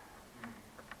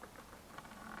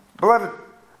 Beloved,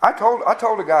 I told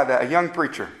a guy that, a young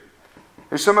preacher,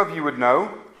 who some of you would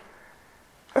know,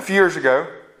 a few years ago,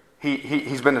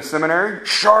 he's been to seminary,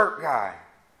 sharp guy.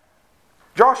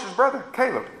 Josh's brother,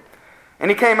 Caleb.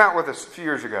 And he came out with us a few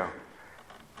years ago.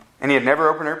 And he had never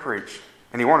open air preached.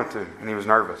 And he wanted to. And he was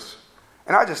nervous.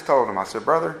 And I just told him, I said,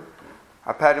 brother,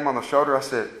 I patted him on the shoulder. I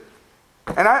said,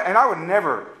 and I would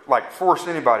never force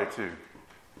anybody to.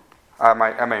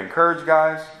 I may encourage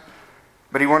guys,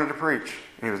 but he wanted to preach.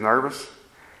 And he was nervous.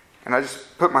 And I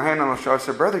just put my hand on his shoulder. I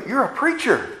said, brother, you're a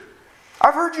preacher.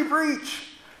 I've heard you preach.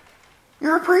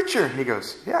 You're a preacher. And he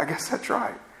goes, yeah, I guess that's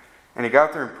right. And he got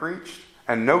up there and preached.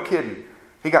 And no kidding,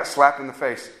 he got slapped in the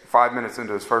face 5 minutes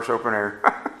into his first open air.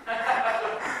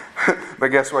 But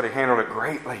guess what? He handled it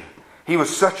greatly. He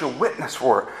was such a witness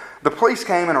for it. The police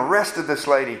came and arrested this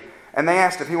lady. And they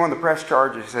asked if he wanted to press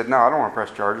charges. He said, no, I don't want to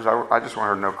press charges. I just want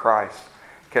her to know Christ.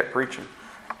 He kept preaching.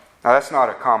 Now, that's not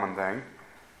a common thing.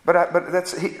 But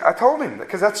I told him,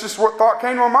 because that's just what thought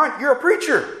came to my mind. You're a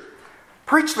preacher.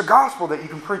 Preach the gospel that you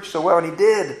can preach so well. And he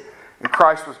did. And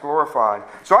Christ was glorified.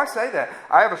 So I say that.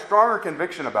 I have a stronger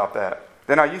conviction about that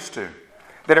than I used to.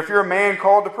 That if you're a man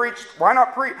called to preach, why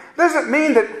not preach? It doesn't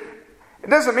mean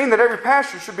that every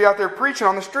pastor should be out there preaching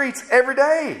on the streets every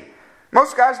day.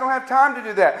 Most guys don't have time to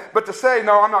do that. But to say,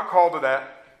 no, I'm not called to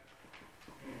that.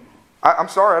 I'm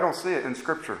sorry, I don't see it in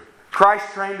Scripture. Christ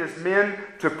trained his men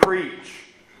to preach.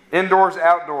 Indoors,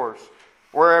 outdoors,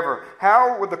 wherever.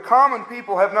 How would the common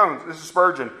people have known? This is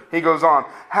Spurgeon. He goes on.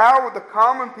 How would the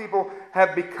common people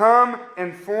have become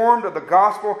informed of the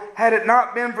gospel had it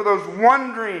not been for those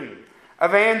wondering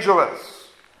evangelists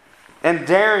and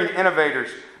daring innovators?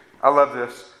 I love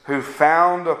this. Who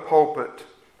found a pulpit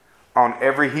on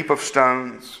every heap of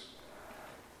stones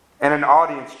and an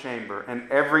audience chamber in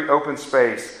every open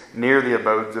space near the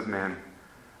abodes of men.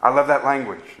 I love that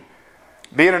language.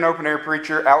 Being an open-air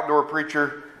preacher, outdoor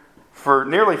preacher, for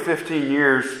nearly 15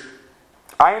 years,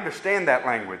 I understand that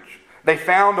language. They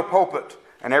found a pulpit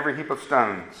in every heap of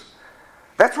stones.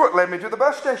 That's what led me to the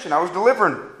bus station. I was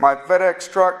delivering my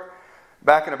FedEx truck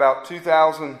back in about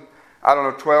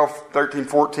 12, 13,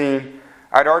 14.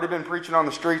 I'd already been preaching on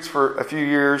the streets for a few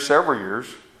years, several years.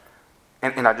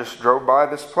 And I just drove by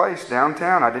this place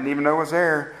downtown. I didn't even know it was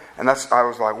there. And I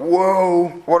was like, whoa,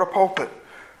 what a pulpit.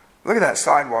 Look at that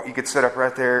sidewalk. You could sit up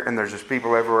right there and there's just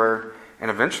people everywhere.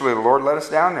 And eventually the Lord led us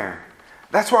down there.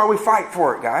 That's why we fight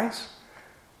for it, guys.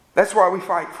 That's why we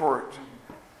fight for it.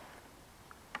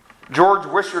 George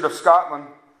Wishart of Scotland,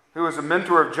 who was a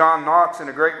mentor of John Knox and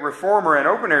a great reformer and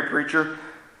open-air preacher,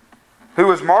 who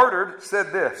was martyred,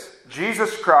 said this: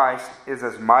 Jesus Christ is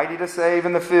as mighty to save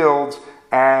in the fields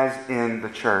as in the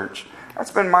church.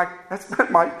 That's been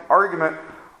my argument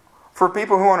for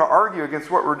people who want to argue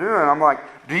against what we're doing. I'm like,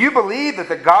 do you believe that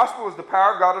the gospel is the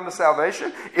power of God unto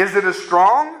salvation? Is it as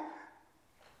strong?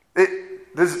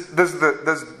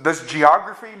 Does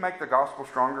geography make the gospel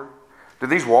stronger? Do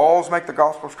these walls make the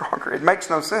gospel stronger? It makes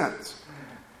no sense.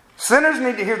 Sinners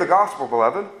need to hear the gospel,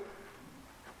 beloved.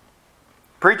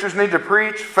 Preachers need to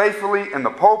preach faithfully in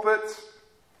the pulpits,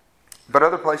 but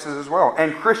other places as well.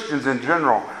 And Christians in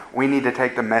general, we need to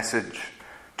take the message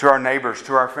to our neighbors,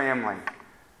 to our family.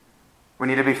 We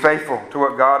need to be faithful to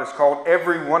what God has called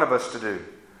every one of us to do.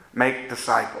 Make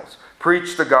disciples.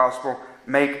 Preach the gospel.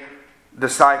 Make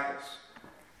disciples.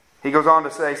 He goes on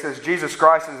to say, he says, Jesus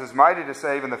Christ is as mighty to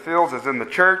save in the fields as in the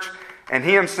church. And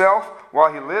he himself,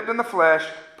 while he lived in the flesh,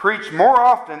 preached more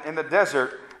often in the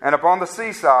desert and upon the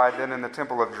seaside than in the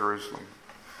temple of Jerusalem.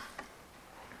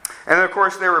 And then, of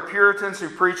course, there were Puritans who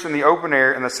preached in the open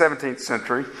air in the 17th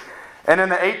century. And in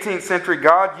the 18th century,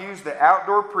 God used the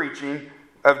outdoor preaching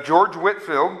of George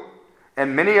Whitefield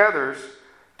and many others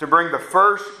to bring the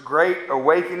first great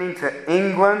awakening to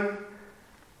England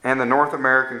and the North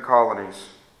American colonies.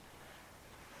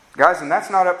 Guys, and that's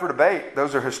not up for debate.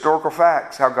 Those are historical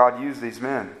facts, how God used these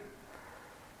men.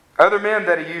 Other men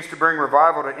that he used to bring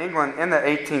revival to England in the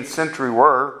 18th century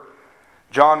were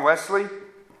John Wesley,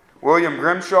 William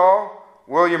Grimshaw,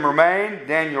 William Romaine,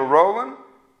 Daniel Rowland,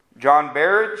 John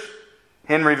Berridge,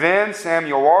 Henry Venn,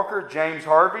 Samuel Walker, James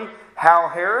Harvey, Hal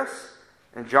Harris,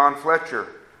 and John Fletcher.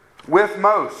 With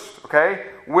most,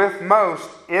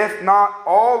 if not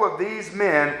all of these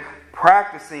men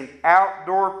practicing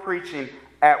outdoor preaching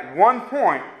at one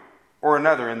point or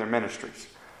another in their ministries.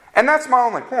 And that's my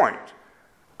only point.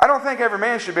 I don't think every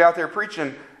man should be out there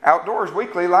preaching outdoors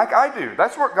weekly like I do.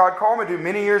 That's what God called me to do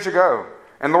many years ago.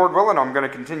 And Lord willing, I'm going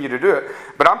to continue to do it.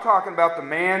 But I'm talking about the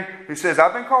man who says,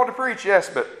 I've been called to preach,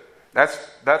 yes, but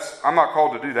I'm not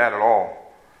called to do that at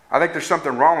all. I think there's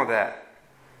something wrong with that.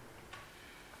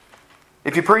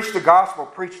 If you preach the gospel,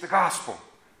 preach the gospel.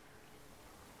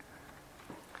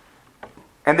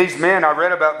 And these men, I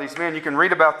read about these men. You can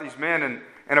read about these men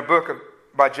in a book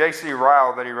by J.C.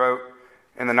 Ryle that he wrote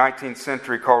in the 19th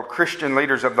century called Christian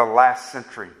Leaders of the Last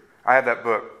Century. I have that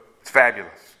book. It's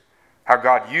fabulous. How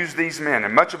God used these men.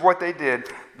 And much of what they did,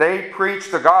 they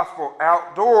preached the gospel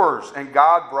outdoors. And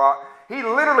God He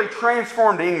literally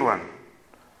transformed England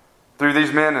through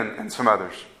these men and some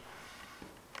others.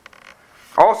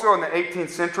 Also in the 18th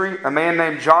century, a man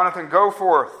named Jonathan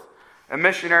Goforth, a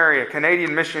missionary, a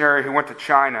Canadian missionary who went to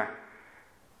China.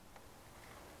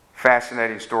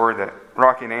 Fascinating story that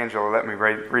Rocky and Angela let me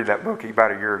read that book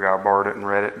about a year ago. I borrowed it and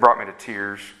read it. It brought me to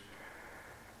tears.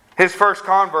 His first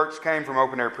converts came from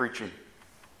open-air preaching.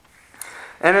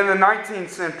 And in the 19th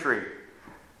century,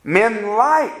 men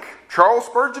like Charles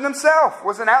Spurgeon himself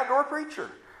was an outdoor preacher.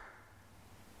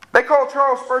 They called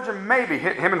Charles Spurgeon maybe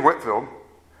him and Whitefield.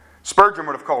 Spurgeon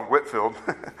would have called Whitefield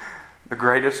the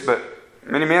greatest, but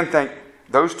many men think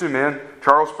those two men,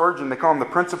 Charles Spurgeon, they call him the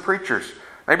Prince of Preachers.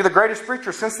 Maybe the greatest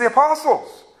preacher since the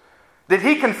apostles. Did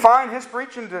he confine his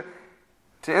preaching to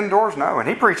indoors? No. And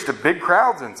he preached to big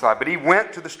crowds inside. But he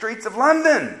went to the streets of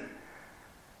London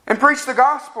and preached the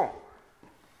gospel.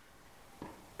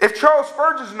 If Charles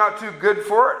Spurgeon's not too good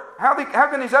for it, how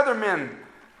can these other men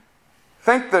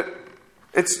think that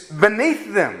it's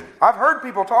beneath them? I've heard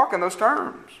people talk in those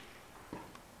terms.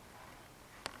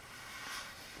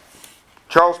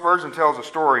 Charles Spurgeon tells a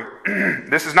story.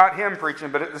 This is not him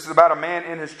preaching, but this is about a man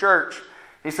in his church.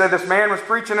 He said this man was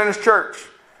preaching in his church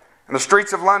in the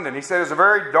streets of London. He said it was a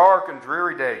very dark and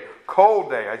dreary day, cold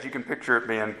day, as you can picture it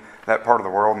being that part of the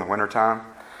world in the wintertime.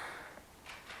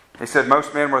 He said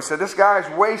most men would have said, this guy's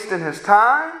wasting his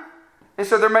time. He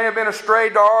said there may have been a stray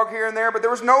dog here and there, but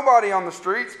there was nobody on the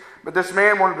streets. But this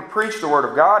man wanted to preach the Word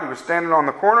of God. He was standing on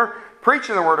the corner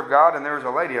preaching the Word of God, and there was a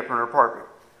lady up in her apartment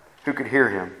who could hear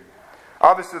him.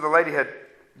 Obviously, the lady had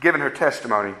given her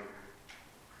testimony.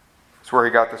 That's where he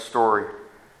got the story.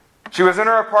 She was in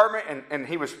her apartment, and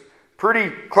he was pretty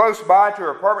close by to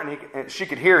her apartment, and she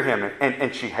could hear him,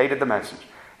 and she hated the message.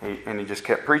 And he just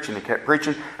kept preaching. He kept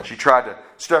preaching. She tried to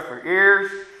stuff her ears,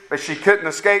 but she couldn't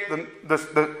escape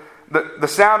the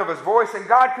sound of his voice, and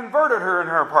God converted her in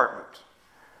her apartment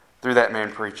through that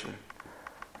man preaching.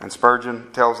 And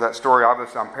Spurgeon tells that story.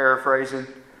 Obviously, I'm paraphrasing.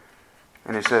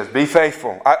 And he says, be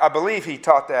faithful. I believe he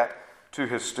taught that to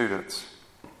his students.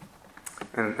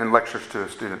 In lectures to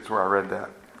his students, where I read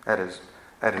that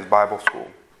at his Bible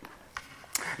school.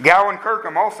 Gowan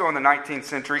Kirkham, also in the 19th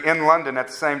century, in London at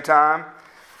the same time.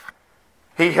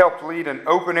 He helped lead an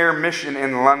open-air mission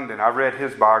in London. I read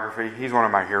his biography. He's one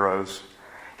of my heroes.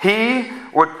 He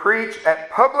would preach at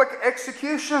public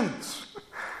executions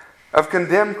of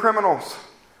condemned criminals.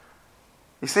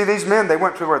 You see, these men, they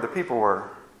went to where the people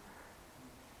were.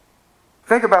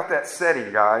 Think about that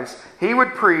setting, guys. He would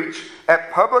preach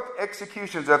at public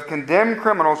executions of condemned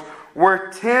criminals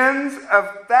where tens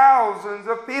of thousands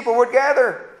of people would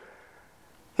gather.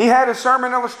 He had a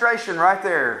sermon illustration right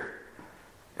there.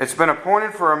 It's been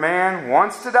appointed for a man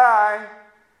once to die,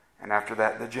 and after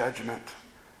that, the judgment.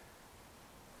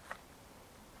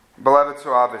 Beloved,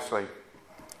 so obviously,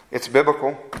 it's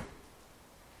biblical.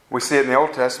 We see it in the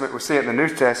Old Testament, we see it in the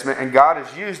New Testament, and God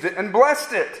has used it and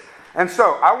blessed it. And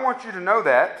so, I want you to know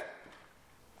that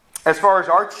as far as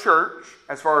our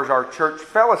church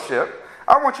fellowship,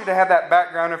 I want you to have that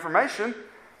background information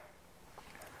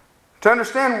to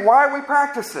understand why we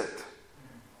practice it.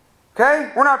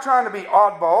 Okay? We're not trying to be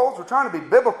oddballs, we're trying to be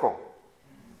biblical.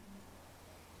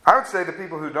 I would say the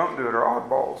people who don't do it are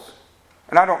oddballs.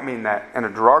 And I don't mean that in a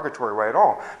derogatory way at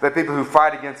all, but people who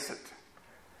fight against it.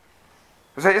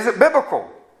 I say, is it biblical?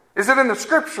 Is it in the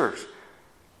Scriptures?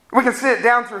 We can see it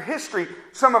down through history.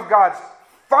 Some of God's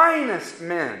finest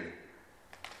men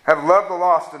have loved the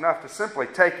lost enough to simply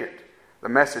take it, the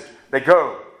message. They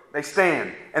go, they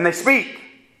stand, and they speak.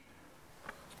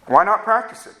 Why not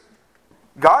practice it?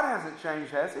 God hasn't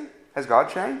changed, has He? Has God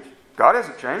changed? God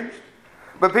hasn't changed.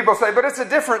 But people say, but it's a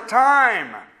different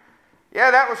time.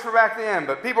 Yeah, that was for back then,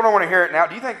 but people don't want to hear it now.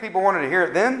 Do you think people wanted to hear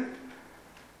it then?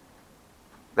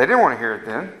 They didn't want to hear it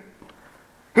then.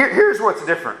 Here's what's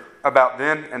different about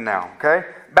then and now, okay?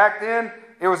 Back then,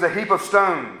 it was a heap of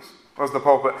stones was the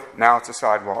pulpit. Now it's a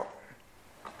sidewalk.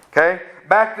 Okay?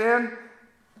 Back then,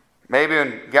 maybe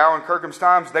in Gowan Kirkham's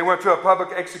times, they went to a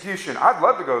public execution. I'd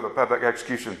love to go to the public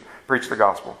execution, preach the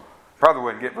gospel. Probably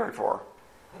wouldn't get very far.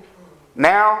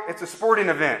 Now, it's a sporting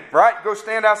event, right? Go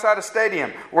stand outside a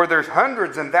stadium where there's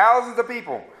hundreds and thousands of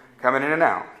people coming in and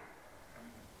out.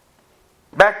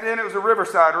 Back then, it was a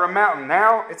riverside or a mountain.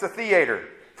 Now, it's a theater.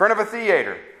 In front of a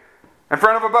theater. In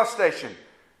front of a bus station.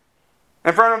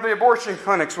 In front of the abortion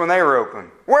clinics when they were open.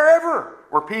 Wherever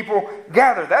where people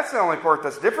gather. That's the only part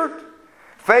that's different.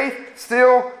 Faith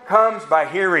still comes by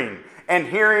hearing. And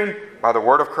hearing by the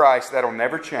word of Christ. That'll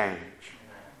never change.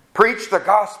 Preach the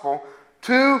gospel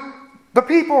to the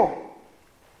people.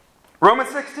 Romans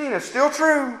 16 is still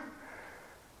true.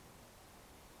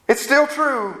 It's still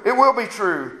true. It will be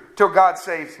true. till God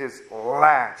saves His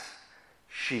last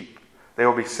sheep. They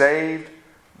will be saved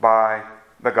by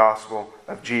the gospel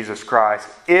of Jesus Christ.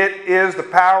 It is the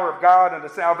power of God unto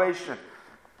salvation.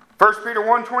 1 Peter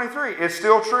 1:23 is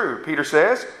still true. Peter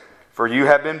says, for you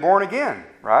have been born again,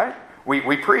 right?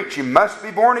 We preach, you must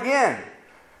be born again.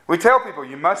 We tell people,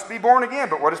 you must be born again.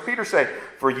 But what does Peter say?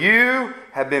 For you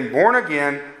have been born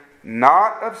again,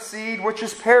 not of seed which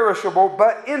is perishable,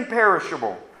 but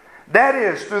imperishable. That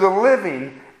is, through the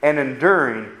living and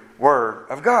enduring Word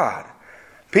of God.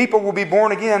 People will be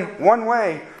born again one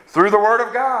way, through the Word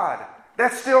of God.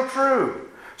 That's still true.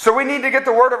 So we need to get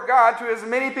the Word of God to as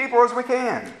many people as we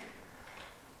can.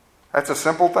 That's a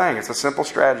simple thing. It's a simple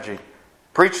strategy.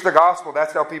 Preach the gospel.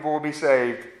 That's how people will be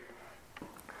saved.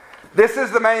 This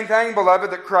is the main thing, beloved,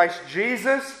 that Christ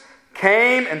Jesus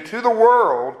came into the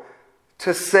world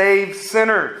to save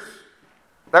sinners.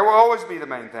 That will always be the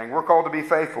main thing. We're called to be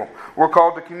faithful. We're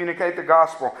called to communicate the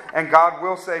gospel. And God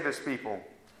will save His people.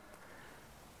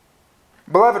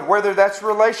 Beloved, whether that's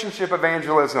relationship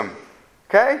evangelism,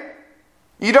 okay?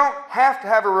 You don't have to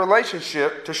have a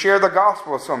relationship to share the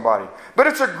gospel with somebody. But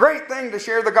it's a great thing to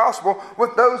share the gospel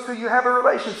with those who you have a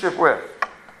relationship with.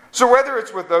 So whether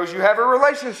it's with those you have a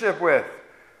relationship with,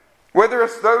 whether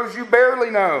it's those you barely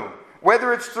know,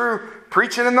 whether it's through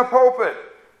preaching in the pulpit,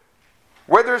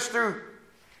 whether it's through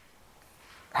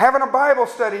having a Bible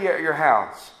study at your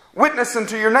house, witnessing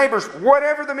to your neighbors,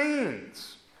 whatever the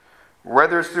means,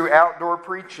 whether it's through outdoor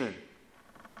preaching,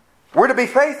 we're to be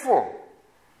faithful.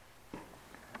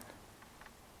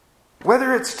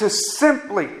 Whether it's to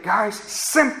simply, guys,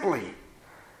 simply.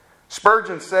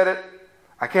 Spurgeon said it.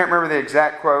 I can't remember the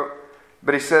exact quote,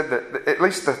 but he said that at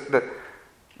least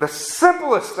the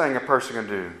simplest thing a person can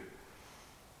do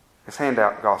is hand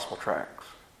out gospel tracts.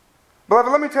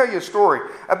 Beloved, let me tell you a story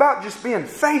about just being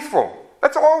faithful.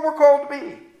 That's all we're called to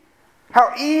be.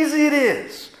 How easy it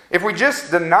is if we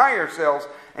just deny ourselves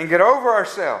and get over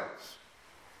ourselves.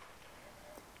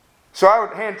 So I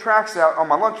would hand tracts out on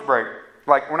my lunch break.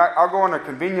 Like when I'll go in a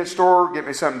convenience store, get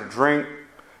me something to drink.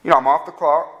 You know, I'm off the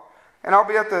clock, and I'll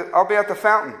be at the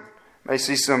fountain. May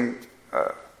see some,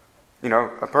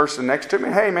 a person next to me.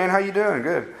 Hey, man, how you doing?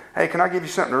 Good. Hey, can I give you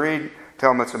something to read?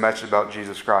 Tell them it's a message about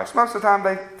Jesus Christ. Most of the time,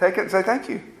 they take it and say thank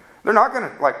you. They're not going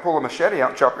to pull a machete out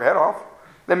and chop your head off.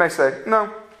 They may say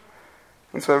no,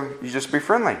 and so you just be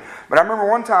friendly. But I remember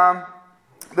one time,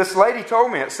 this lady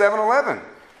told me at 7-Eleven.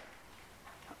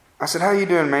 I said, "How you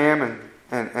doing, ma'am?"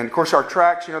 And of course our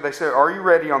tracts, they say, "Are you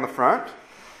ready?" on the front.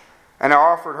 And I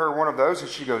offered her one of those, and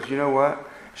she goes, "You know what?"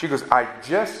 She goes, "I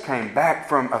just came back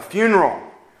from a funeral."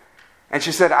 And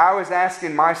she said, "I was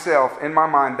asking myself in my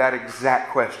mind that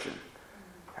exact question.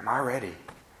 Am I ready?"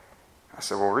 I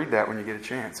said, "Well, read that when you get a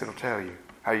chance. It'll tell you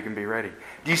how you can be ready."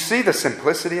 Do you see the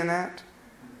simplicity in that?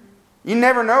 You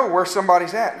never know where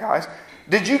somebody's at, guys.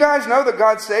 Did you guys know that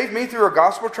God saved me through a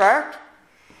gospel tract?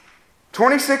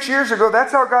 26 years ago,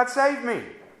 that's how God saved me.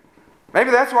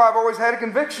 Maybe that's why I've always had a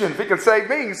conviction. If He can save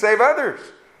me, He can save others.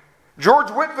 George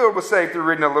Whitefield was saved through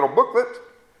reading a little booklet.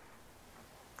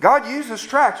 God uses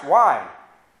tracts. Why?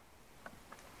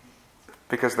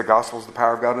 Because the gospel is the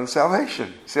power of God unto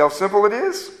salvation. See how simple it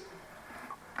is?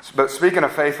 But speaking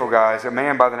of faithful guys, a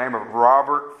man by the name of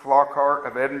Robert Flockhart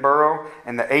of Edinburgh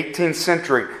in the 18th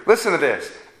century. Listen to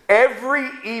this. Every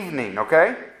evening,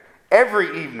 okay?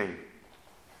 Every evening.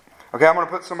 Okay, I'm going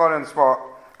to put somebody on the spot.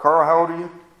 Carl, how old are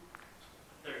you?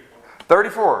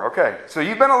 34, okay. So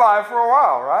you've been alive for a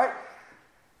while, right?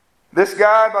 This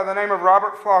guy by the name of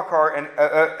Robert Flockhart in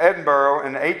Edinburgh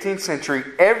in the 18th century,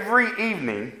 every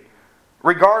evening,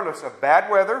 regardless of bad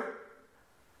weather,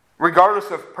 regardless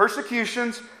of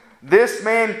persecutions, this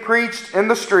man preached in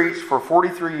the streets for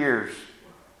 43 years.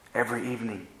 Every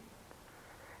evening.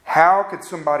 How could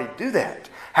somebody do that?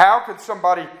 How could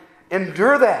somebody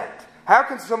endure that? How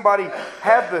can somebody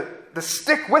have the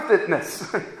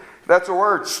stick-with-itness? That's a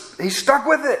word. He stuck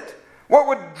with it. What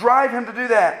would drive him to do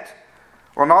that?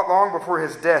 Well, not long before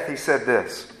his death, he said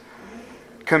this.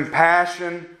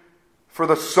 Compassion for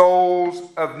the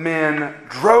souls of men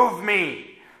drove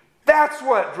me. That's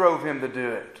what drove him to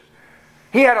do it.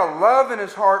 He had a love in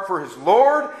his heart for his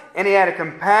Lord, and he had a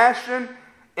compassion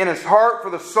in his heart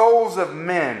for the souls of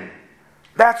men.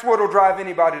 That's what will drive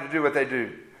anybody to do what they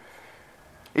do.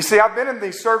 You see, I've been in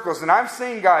these circles, and I've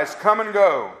seen guys come and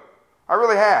go. I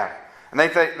really have. And they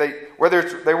think whether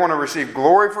they want to receive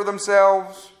glory for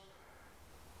themselves.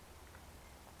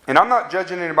 And I'm not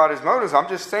judging anybody's motives. I'm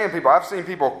just saying I've seen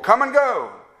people come and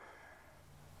go.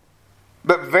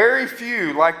 But very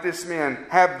few, like this man,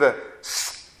 have the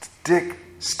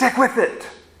stick with it.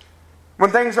 When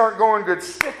things aren't going good,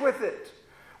 stick with it.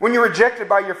 When you're rejected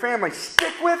by your family,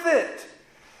 stick with it.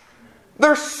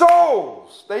 They're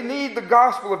souls. They need the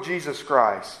gospel of Jesus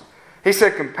Christ. He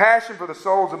said, compassion for the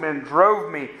souls of men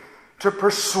drove me to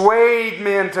persuade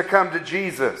men to come to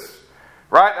Jesus.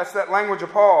 Right? That's that language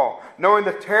of Paul. Knowing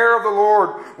the terror of the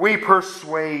Lord, we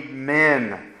persuade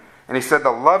men. And he said, the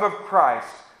love of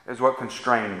Christ is what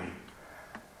constrained me.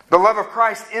 The love of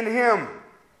Christ in him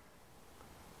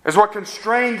is what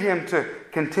constrained him to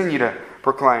continue to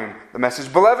proclaim the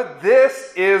message. Beloved,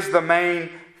 this is the main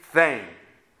thing.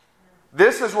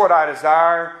 This is what I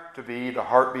desire to be the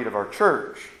heartbeat of our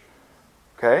church.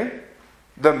 Okay?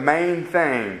 The main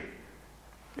thing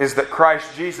is that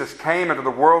Christ Jesus came into the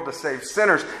world to save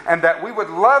sinners, and that we would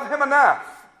love him enough,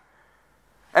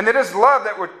 and that his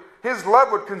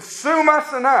love would consume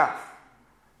us enough,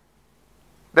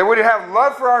 that we'd have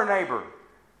love for our neighbor.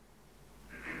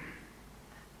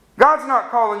 God's not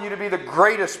calling you to be the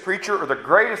greatest preacher or the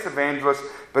greatest evangelist,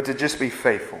 but to just be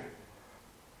faithful.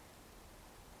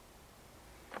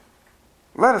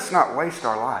 Let us not waste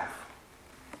our life.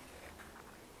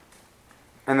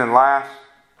 And then last,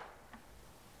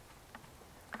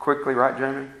 quickly, right,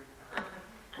 Jamie?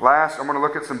 Last, I'm going to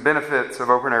look at some benefits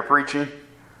of open-air preaching.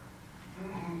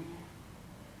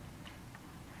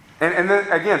 And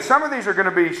then, again, some of these are going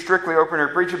to be strictly open-air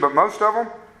preaching, but most of them,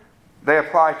 they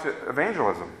apply to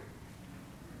evangelism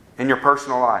in your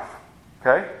personal life.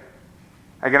 Okay?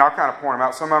 Again, I'll kind of point them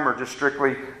out. Some of them are just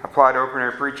strictly applied to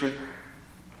open-air preaching.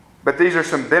 But these are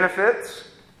some benefits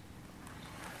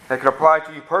that could apply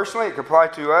to you personally. It could apply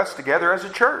to us together as a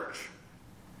church.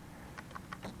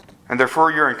 And they're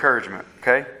for your encouragement.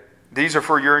 Okay? These are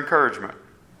for your encouragement.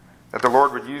 That the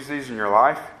Lord would use these in your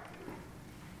life.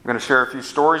 I'm going to share a few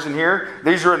stories in here.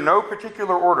 These are in no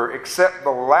particular order, except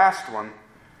the last one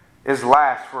is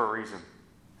last for a reason.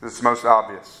 It's most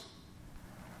obvious.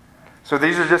 So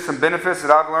these are just some benefits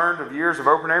that I've learned of years of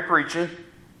open-air preaching.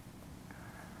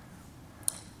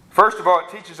 First of all, it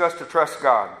teaches us to trust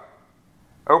God.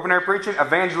 Open-air preaching,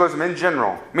 evangelism in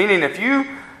general. Meaning if you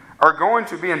are going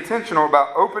to be intentional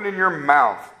about opening your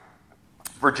mouth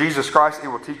for Jesus Christ, it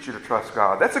will teach you to trust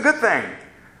God. That's a good thing.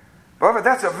 Beloved,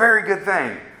 that's a very good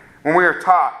thing when we are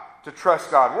taught to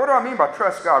trust God. What do I mean by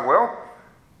trust God? Well,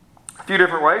 a few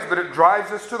different ways, but it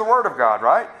drives us to the Word of God,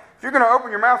 right? If you're going to open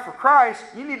your mouth for Christ,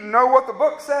 you need to know what the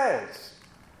book says.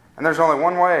 And there's only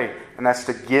one way, and that's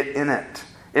to get in it.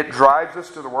 It drives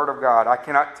us to the Word of God. I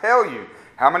cannot tell you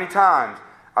how many times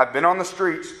I've been on the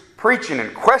streets preaching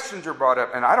and questions are brought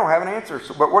up and I don't have an answer.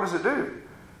 But what does it do?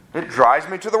 It drives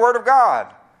me to the Word of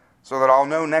God so that I'll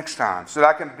know next time. So that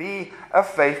I can be a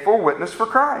faithful witness for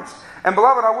Christ. And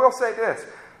beloved, I will say this.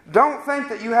 Don't think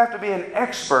that you have to be an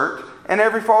expert in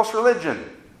every false religion.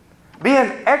 Be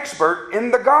an expert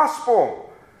in the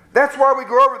gospel. That's why we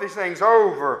go over these things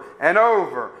over and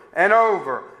over and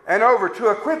over and over to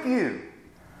equip you.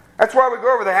 That's why we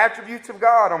go over the attributes of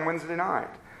God on Wednesday night.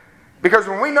 Because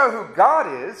when we know who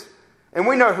God is, and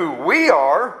we know who we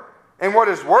are, and what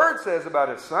His Word says about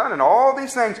His Son, and all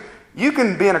these things, you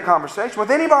can be in a conversation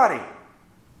with anybody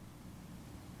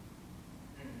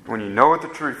when you know what the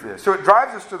truth is. So it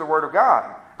drives us to the Word of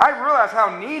God. I realize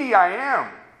how needy I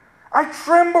am. I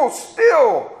tremble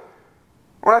still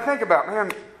when I think about,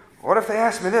 man, what if they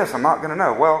ask me this? I'm not going to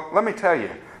know. Well, let me tell you,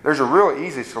 there's a real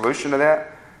easy solution to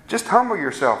that. Just humble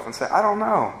yourself and say, I don't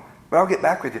know, but I'll get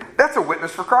back with you. That's a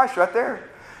witness for Christ right there.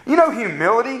 You know,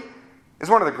 humility is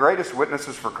one of the greatest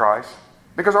witnesses for Christ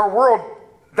because our world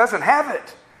doesn't have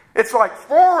it. It's like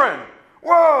foreign.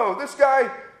 Whoa, this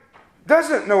guy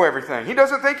doesn't know everything. He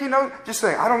doesn't think he knows. Just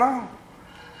say, I don't know.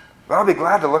 But I'll be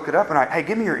glad to look it up and hey,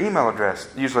 give me your email address.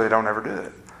 Usually they don't ever do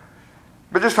it.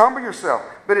 But just humble yourself.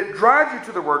 But it drives you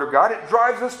to the Word of God. It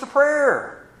drives us to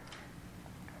prayer.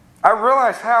 I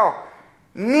realize how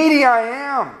needy I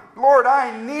am. Lord,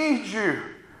 I need you.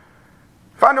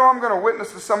 If I know I'm going to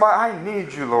witness to somebody, I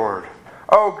need you, Lord.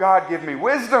 Oh, God, give me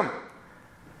wisdom.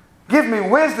 Give me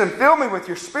wisdom. Fill me with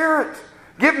your Spirit.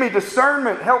 Give me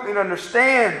discernment. Help me to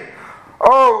understand.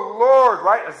 Oh, Lord,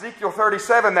 right? Ezekiel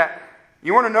 37, that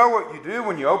you want to know what you do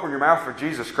when you open your mouth for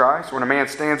Jesus Christ, when a man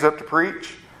stands up to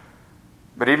preach?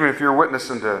 But even if you're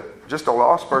witnessing to just a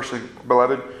lost person,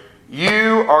 beloved,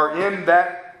 you are in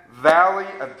that valley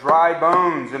of dry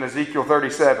bones in Ezekiel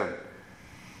 37,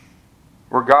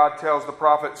 where God tells the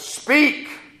prophet, speak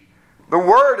the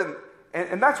word.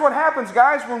 And that's what happens,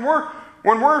 guys, when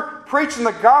we're preaching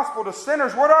the gospel to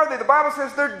sinners. What are they? The Bible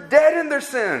says they're dead in their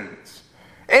sins.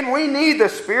 And we need the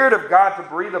Spirit of God to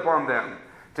breathe upon them,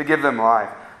 to give them life.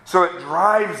 So it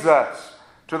drives us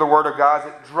to the Word of God.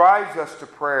 It drives us to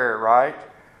prayer, right?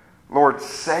 Lord,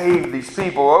 save these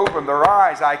people. Open their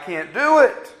eyes. I can't do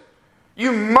it.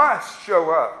 You must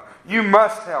show up. You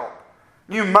must help.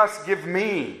 You must give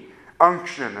me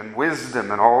unction and wisdom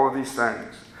and all of these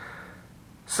things.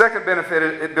 Second benefit,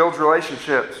 it builds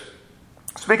relationships.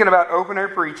 Speaking about open air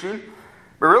preaching,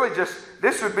 but really just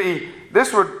this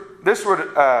would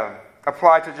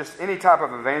apply to just any type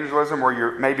of evangelism where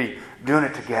you're maybe doing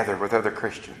it together with other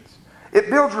Christians. It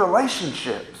builds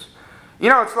relationships. You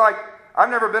know, it's like, I've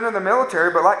never been in the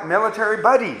military, but like military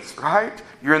buddies, right?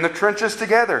 You're in the trenches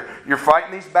together. You're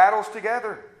fighting these battles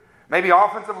together. Maybe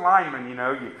offensive linemen,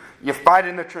 you fight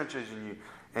in the trenches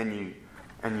and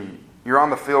you're on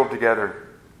the field together.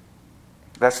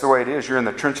 That's the way it is. You're in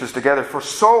the trenches together for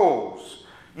souls.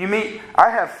 I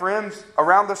have friends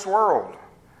around this world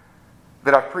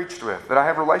that I've preached with, that I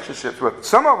have relationships with.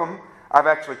 Some of them I've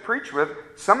actually preached with.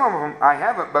 Some of them I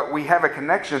haven't, but we have a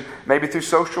connection maybe through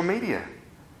social media.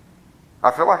 I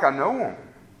feel like I know them.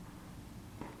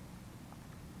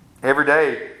 Every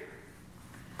day,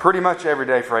 pretty much every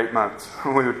day for 8 months,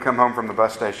 we would come home from the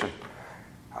bus station.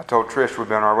 I told Trish we'd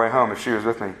be on our way home if she was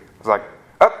with me. I was like,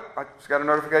 I just got a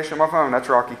notification on my phone. That's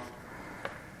Rocky.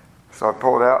 So I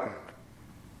pulled it out.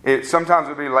 Sometimes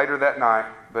it would be later that night,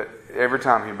 but every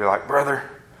time he'd be like, brother,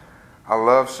 I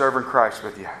love serving Christ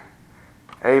with you.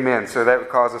 Amen. So that would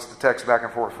cause us to text back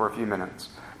and forth for a few minutes.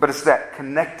 But it's that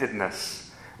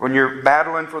connectedness. When you're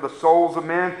battling for the souls of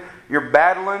men, you're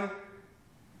battling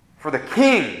for the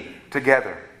King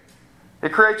together.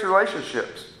 It creates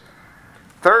relationships.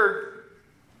 Third,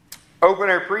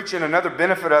 open air preaching, another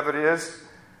benefit of it is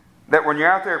that when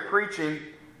you're out there preaching,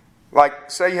 like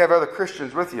say you have other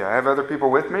Christians with you, I have other people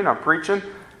with me and I'm preaching,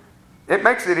 it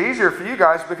makes it easier for you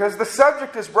guys because the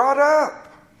subject is brought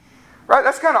up. Right?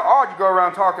 That's kind of odd. You go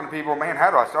around talking to people, man, how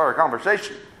do I start a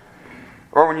conversation?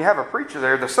 Or when you have a preacher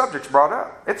there, the subject's brought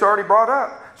up. It's already brought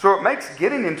up. So it makes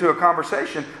getting into a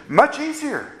conversation much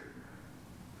easier.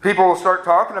 People will start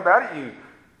talking about it. You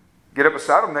get up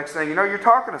beside them. Next thing you know, you're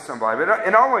talking to somebody.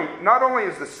 But not only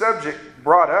is the subject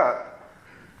brought up,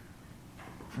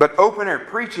 but open air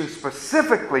preaching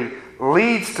specifically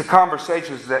leads to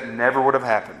conversations that never would have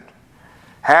happened.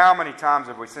 How many times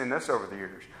have we seen this over the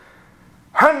years?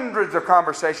 Hundreds of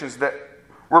conversations that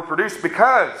were produced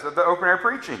because of the open air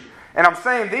preaching. And I'm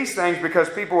saying these things because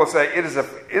people will say, is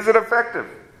it effective?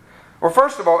 Well,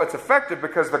 first of all, it's effective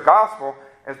because the gospel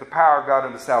is the power of God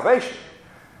unto salvation.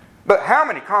 But how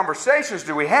many conversations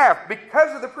do we have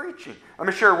because of the preaching? Let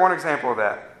me share one example of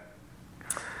that.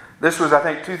 This was, I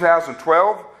think,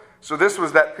 2012. So this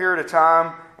was that period of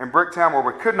time in Bricktown where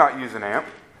we could not use an amp.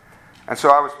 And so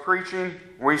I was preaching.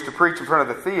 We used to preach in front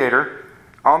of the theater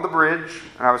on the bridge.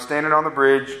 And I was standing on the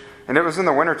bridge. And it was in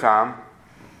the wintertime.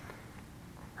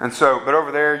 And so, but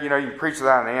over there, you preach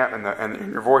without an amp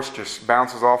and your voice just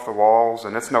bounces off the walls.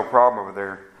 And it's no problem over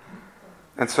there.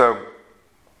 And so,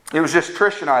 it was just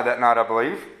Trish and I that night, I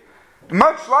believe.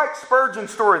 Much like Spurgeon's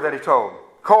story that he told.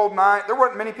 Cold night. There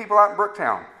weren't many people out in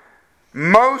Bricktown.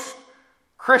 Most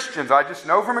Christians, I just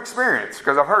know from experience,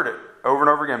 because I've heard it over and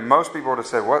over again, most people would have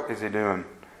said, what is he doing?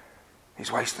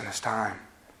 He's wasting his time.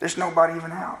 There's nobody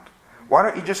even out. Why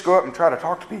don't you just go up and try to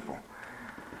talk to people?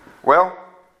 Well,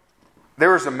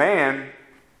 there was a man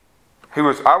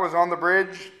I was on the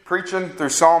bridge preaching through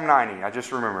Psalm 90. I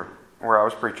just remember where I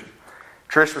was preaching.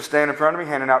 Trish was standing in front of me,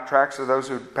 handing out tracts to those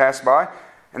who passed by.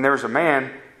 And there was a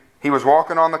man, he was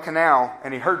walking on the canal,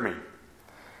 and he heard me.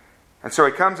 And so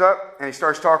he comes up, and he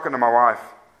starts talking to my wife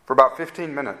for about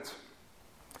 15 minutes.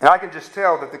 And I can just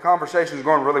tell that the conversation is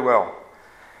going really well.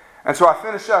 And so I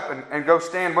finish up and go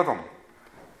stand with him.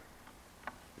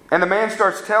 And the man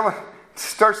starts telling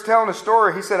a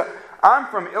story. He said, I'm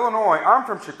from Illinois, I'm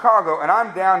from Chicago, and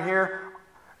I'm down here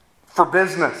for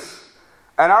business.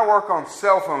 And I work on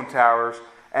cell phone towers,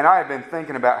 and I have been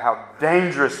thinking about how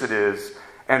dangerous it is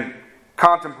and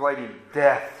contemplating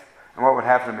death and what would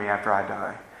happen to me after I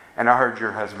die. And I heard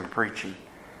your husband preaching.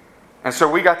 And so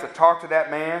we got to talk to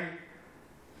that man.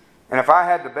 And if I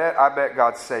had to bet, I bet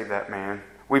God saved that man.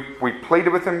 We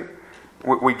pleaded with him.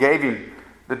 We gave him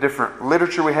the different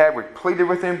literature we had. We pleaded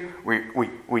with him.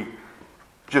 We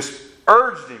just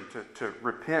urged him to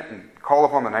repent and call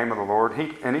upon the name of the Lord.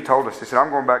 He told us, he said, I'm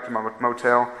going back to my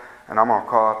motel and I'm going to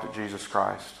call out to Jesus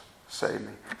Christ. Save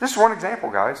me. This is one example,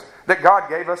 guys, that God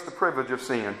gave us the privilege of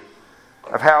seeing,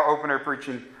 of how open air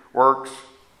preaching works.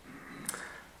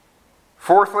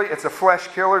 Fourthly, it's a flesh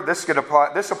killer.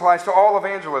 This applies to all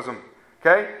evangelism.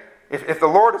 Okay? If the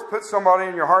Lord has put somebody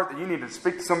in your heart that you need to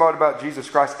speak to somebody about Jesus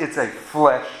Christ, it's a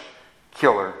flesh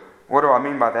killer. What do I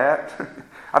mean by that?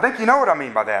 I think you know what I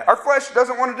mean by that. Our flesh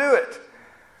doesn't want to do it.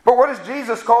 But what has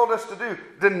Jesus called us to do?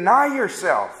 Deny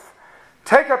yourself.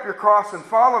 Take up your cross and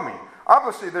follow me.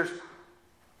 Obviously,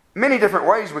 many different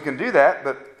ways we can do that,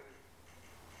 but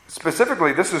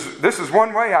specifically, this is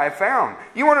one way I found.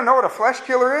 You want to know what a flesh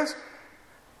killer is?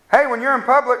 Hey, when you're in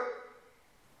public,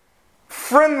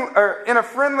 in a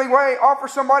friendly way, offer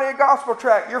somebody a gospel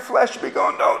tract. Your flesh should be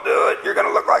going, don't do it. You're going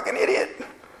to look like an idiot.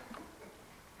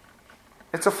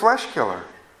 It's a flesh killer.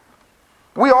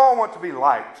 We all want to be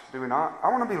liked, do we not? I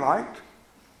want to be liked.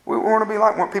 We want to be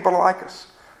liked, want people to like us.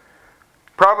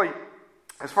 Probably,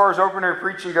 as far as open air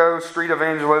preaching goes, street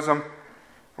evangelism,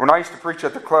 when I used to preach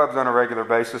at the clubs on a regular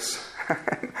basis,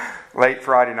 late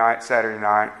Friday night, Saturday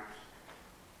night,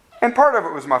 and part of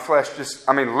it was my flesh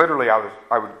literally I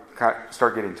would kind of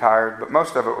start getting tired, but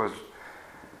most of it was,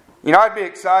 I'd be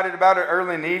excited about it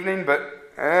early in the evening,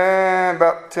 but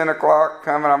about 10 o'clock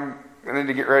coming, I need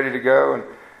to get ready to go, and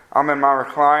I'm in my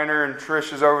recliner, and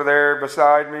Trish is over there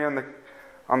beside me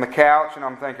on the couch, and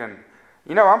I'm thinking,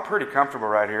 I'm pretty comfortable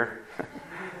right here,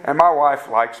 and my wife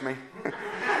likes me.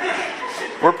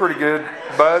 We're pretty good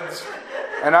buds,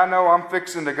 and I know I'm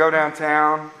fixing to go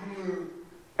downtown,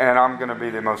 and I'm going to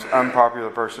be the most unpopular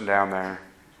person down there.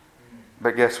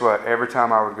 But guess what? Every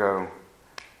time I would go,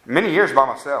 many years by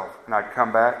myself, and I'd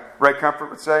come back, Ray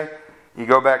Comfort would say, you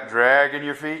go back dragging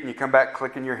your feet, and you come back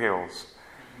clicking your heels.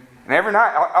 And every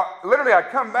night, I'd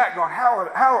come back going,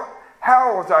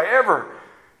 how was I ever,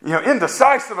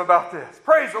 indecisive about this?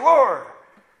 Praise the Lord!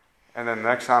 And then the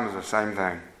next time is the same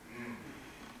thing.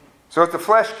 So it's a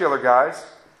flesh killer, guys.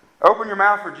 Open your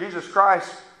mouth for Jesus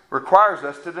Christ requires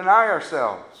us to deny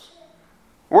ourselves.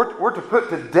 We're to put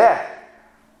to death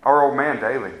our old man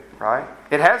daily, right?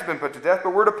 It has been put to death,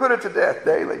 but we're to put it to death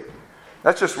daily.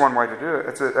 That's just one way to do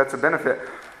it. That's a benefit.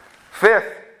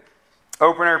 Fifth,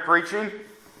 open air preaching.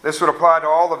 This would apply to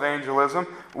all evangelism.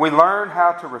 We learn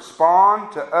how to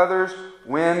respond to others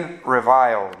when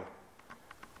reviled.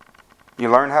 You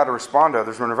learn how to respond to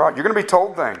others when reviled. You're going to be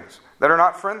told things that are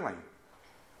not friendly.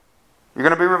 You're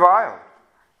going to be reviled.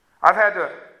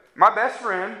 My best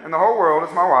friend in the whole world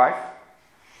is my wife.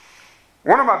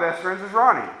 One of my best friends is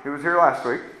Ronnie, who was here last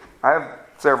week. I have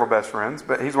several best friends,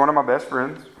 but he's one of my best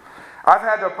friends. I've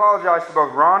had to apologize to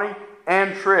both Ronnie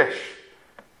and Trish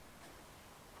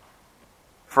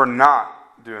for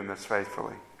not doing this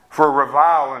faithfully, for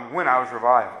reviling when I was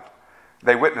reviled.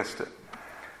 They witnessed it.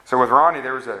 So with Ronnie,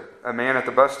 there was a man at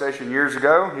the bus station years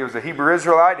ago. He was a Hebrew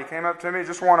Israelite. He came up to me,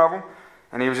 just one of them,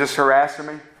 and he was just harassing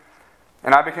me.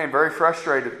 And I became very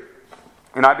frustrated.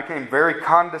 And I became very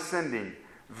condescending,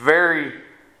 very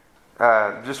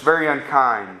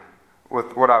unkind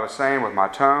with what I was saying, with my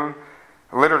tone.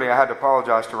 Literally, I had to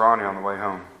apologize to Ronnie on the way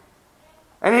home.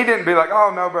 And he didn't be like,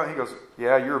 oh, no, bro. He goes,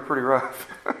 yeah, you were pretty rough.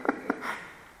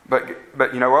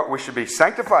 But you know what? We should be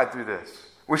sanctified through this.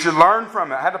 We should learn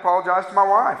from it. I had to apologize to my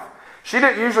wife. She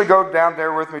didn't usually go down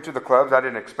there with me to the clubs. I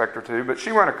didn't expect her to, but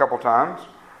she went a couple times.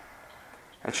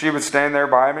 And she would stand there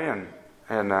by me.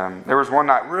 And there was one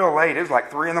night real late. It was like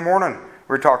 3 a.m. We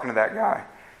were talking to that guy.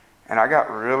 And I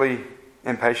got really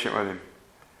impatient with him.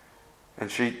 And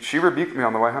she rebuked me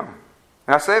on the way home.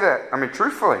 And I say that,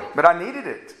 truthfully, but I needed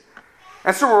it.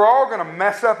 And so we're all going to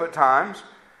mess up at times.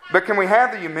 But can we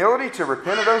have the humility to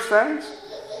repent of those things?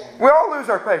 We all lose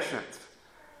our patience.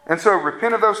 And so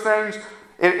repent of those things.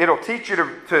 It'll teach you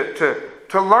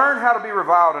to learn how to be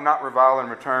reviled and not revile in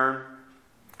return.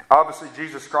 Obviously,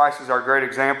 Jesus Christ is our great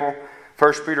example.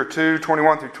 1 Peter 2,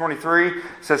 21 through 23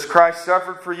 says, Christ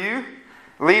suffered for you,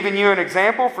 leaving you an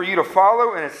example for you to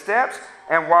follow in his steps.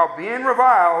 And while being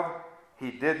reviled,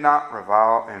 he did not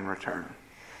revile in return.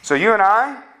 So you and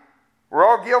I, we're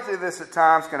all guilty of this at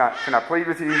times. Can I plead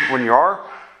with you when you are?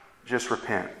 Just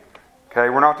repent. Okay,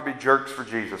 we're not to be jerks for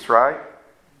Jesus, right?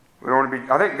 We don't want to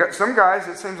be. I think some guys,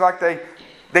 it seems like they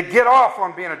get off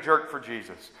on being a jerk for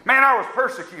Jesus. Man, I was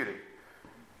persecuted.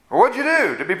 Well, what'd you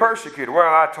do to be persecuted? Well,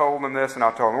 I told them this and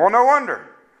I told them. Well, no wonder.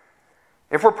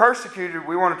 If we're persecuted,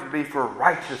 we want it to be for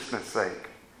righteousness' sake.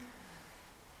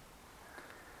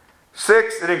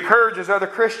 6, it encourages other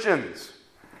Christians.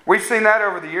 We've seen that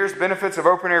over the years, benefits of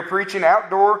open-air preaching,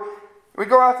 outdoor. We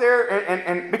go out there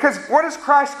and because what has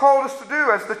Christ called us to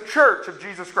do as the church of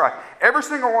Jesus Christ? Every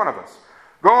single one of us.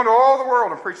 Go into all the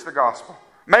world and preach the gospel.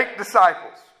 Make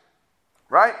disciples.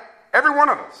 Right? Every one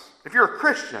of us. If you're a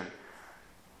Christian,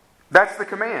 that's the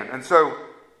command. And so,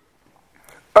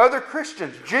 other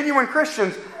Christians, genuine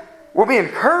Christians, will be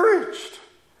encouraged.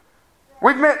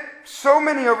 We've met so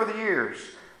many over the years.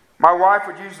 My wife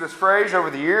would use this phrase over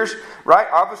the years, right?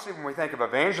 Obviously, when we think of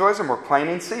evangelism, we're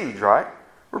planting seeds, right?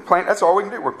 That's all we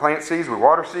can do. We're planting seeds, we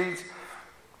water seeds.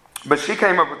 But she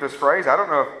came up with this phrase. I don't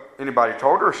know if anybody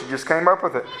told her, or she just came up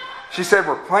with it. She said,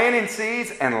 we're planting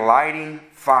seeds and lighting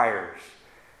fires.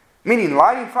 Meaning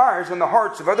lighting fires in the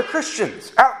hearts of other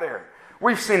Christians out there.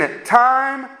 We've seen it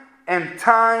time and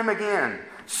time again.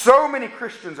 So many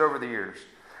Christians over the years.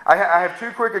 I have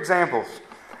two quick examples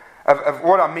of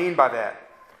what I mean by that.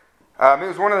 It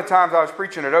was one of the times I was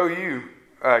preaching at OU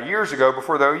years ago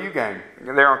before the OU game.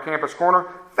 There on Campus Corner.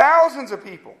 Thousands of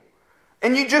people.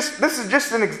 And these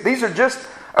are just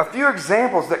a few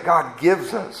examples that God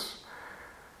gives us.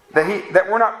 That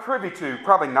we're not privy to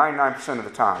probably 99% of the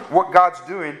time. What God's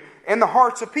doing in the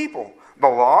hearts of people. The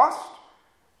lost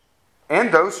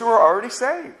and those who are already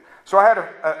saved. So I had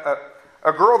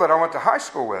a girl that I went to high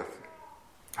school with.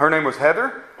 Her name was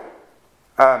Heather.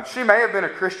 She may have been a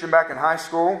Christian back in high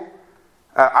school.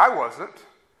 I wasn't.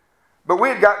 But we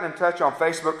had gotten in touch on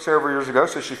Facebook several years ago,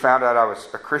 so she found out I was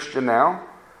a Christian now,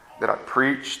 that I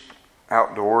preached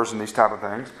outdoors and these type of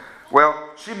things.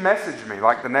 Well, she messaged me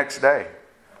like the next day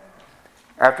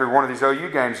after one of these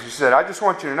OU games. She said, I just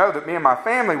want you to know that me and my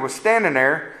family was standing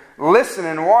there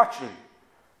listening and watching,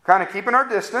 kind of keeping our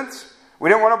distance. We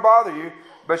didn't want to bother you,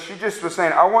 but she just was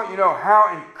saying, I want you to know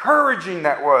how encouraging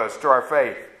that was to our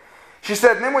faith. She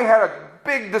said, and then we had a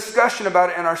big discussion about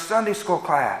it in our Sunday school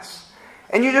class.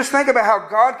 And you just think about how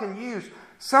God can use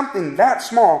something that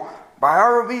small by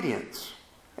our obedience.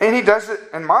 And He does it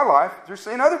in my life through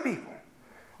seeing other people.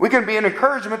 We can be an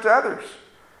encouragement to others.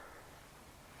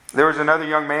 There was another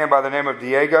young man by the name of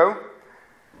Diego.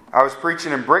 I was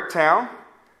preaching in Bricktown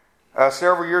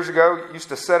several years ago. Used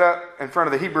to set up in front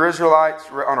of the Hebrew Israelites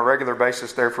on a regular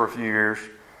basis there for a few years.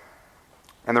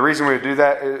 And the reason we would do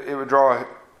that, it would draw a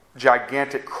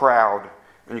gigantic crowd,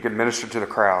 and you could minister to the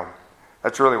crowd.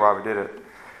 That's really why we did it.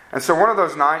 And so one of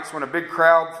those nights when a big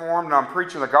crowd formed and I'm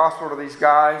preaching the gospel to these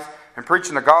guys and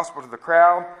preaching the gospel to the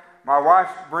crowd, my wife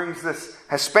brings this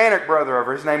Hispanic brother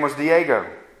over. His name was Diego.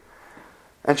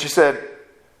 And she said,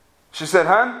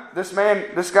 hon,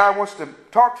 this guy wants to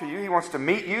talk to you. He wants to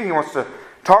meet you. He wants to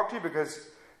talk to you because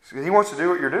he wants to do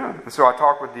what you're doing. And so I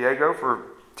talked with Diego for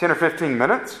 10 or 15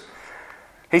 minutes.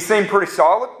 He seemed pretty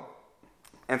solid.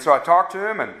 And so I talked to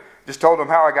him and just told him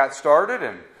how I got started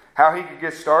and how he could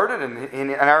get started.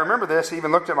 And I remember this, he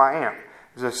even looked at my amp.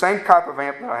 It was the same type of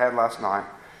amp that I had last night.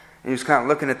 And he was kind of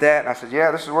looking at that. And I said,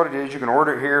 yeah, this is what it is. You can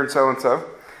order it here and so and so.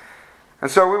 And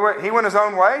so he went his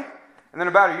own way. And then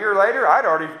about a year later, I'd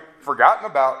already forgotten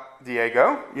about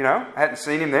Diego. I hadn't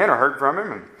seen him then or heard from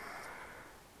him.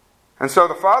 And so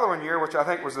the following year, which I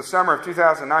think was the summer of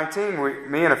 2019,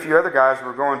 me and a few other guys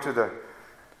were going to the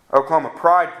Oklahoma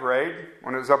Pride Parade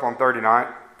when it was up on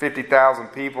 39th. 50,000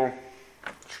 people,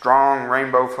 strong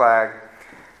rainbow flag.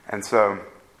 And so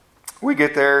we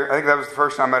get there. I think that was the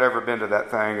first time I'd ever been to that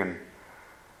thing.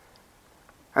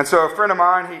 And so a friend of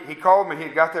mine, he called me. He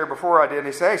got there before I did. And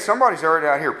he said, hey, somebody's already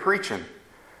out here preaching.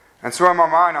 And so in my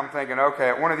mind, I'm thinking, okay,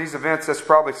 at one of these events, that's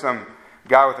probably some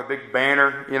guy with a big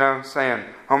banner, saying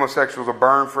homosexuals will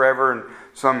burn forever. And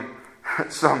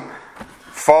some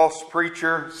false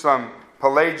preacher, some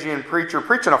Pelagian preacher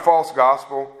preaching a false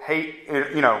gospel,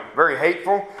 very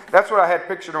hateful. That's what I had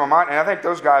pictured in my mind. And I think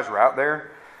those guys were out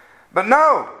there. But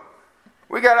no.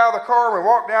 We got out of the car, we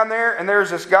walked down there, and there's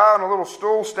this guy on a little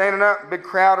stool standing up, big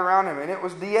crowd around him, and it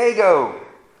was Diego.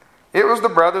 It was the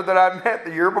brother that I'd met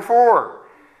the year before.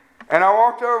 And I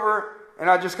walked over, and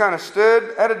I just kind of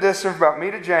stood at a distance, about me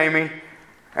to Jamie,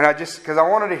 and because I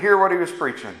wanted to hear what he was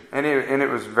preaching. And it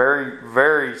was very,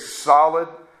 very solid,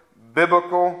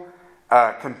 biblical,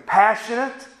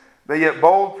 compassionate, but yet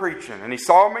bold preaching. And he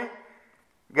saw me,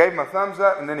 gave him a thumbs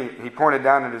up, and then he pointed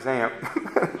down at his amp.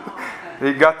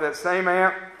 He got that same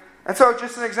amp. And so it's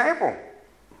just an example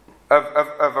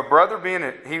of a brother being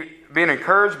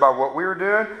encouraged by what we were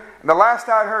doing. And the last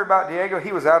I heard about Diego,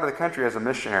 he was out of the country as a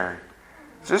missionary.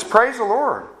 So just praise the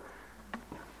Lord.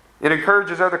 It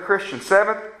encourages other Christians.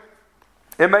 Seventh,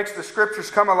 it makes the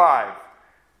Scriptures come alive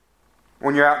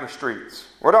when you're out in the streets.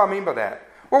 What do I mean by that?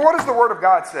 Well, what does the Word of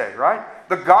God say, right?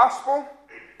 The gospel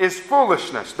is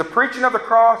foolishness. The preaching of the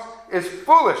cross is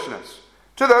foolishness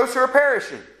to those who are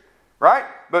perishing. Right?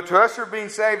 But to us who are being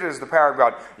saved, it is the power of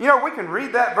God. We can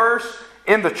read that verse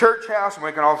in the church house and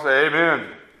we can all say amen.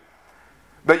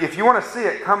 But if you want to see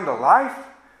it come to life,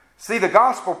 see the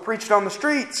gospel preached on the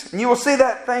streets, and you will see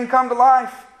that thing come to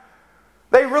life.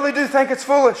 They really do think it's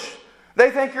foolish.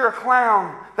 They think you're a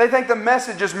clown. They think the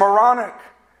message is moronic.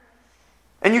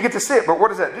 And you get to see it. But what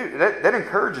does that do? That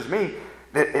encourages me.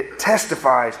 It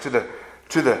testifies to the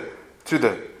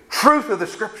truth of the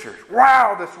Scriptures.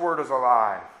 Wow, this Word is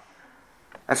alive.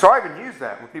 And so I even use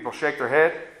that when people shake their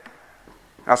head.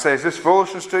 I'll say, is this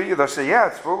foolishness to you? They'll say, yeah,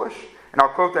 it's foolish. And I'll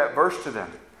quote that verse to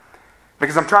them.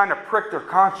 Because I'm trying to prick their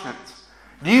conscience.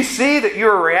 Do you see that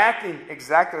you're reacting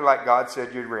exactly like God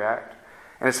said you'd react?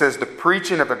 And it says the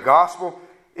preaching of the gospel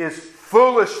is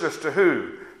foolishness to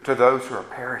who? To those who are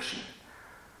perishing.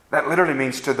 That literally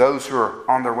means to those who are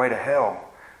on their way to hell.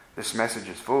 This message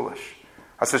is foolish.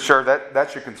 I said, sure,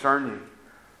 that should concern you.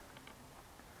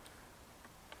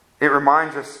 It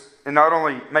reminds us, it not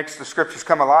only makes the Scriptures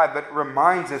come alive, but it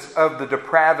reminds us of the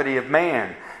depravity of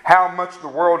man. How much the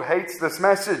world hates this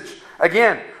message.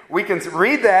 Again, we can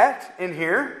read that in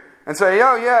here and say,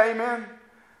 oh yeah, amen.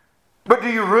 But do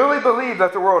you really believe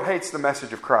that the world hates the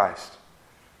message of Christ?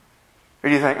 Or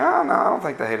do you think, oh no, I don't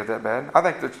think they hate it that bad. I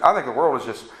think the world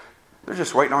is they're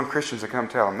just waiting on Christians to come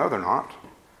tell them. No, they're not.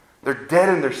 They're dead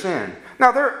in their sin.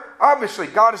 Now, obviously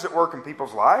God is at work in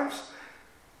people's lives.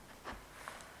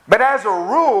 But as a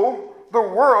rule, the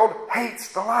world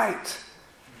hates the light.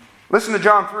 Listen to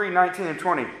John 3:19 and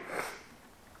 20.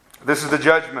 This is the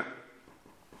judgment.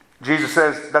 Jesus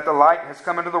says that the light has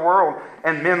come into the world,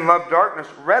 and men love darkness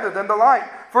rather than the light.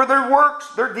 For their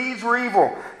works, their deeds were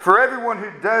evil. For everyone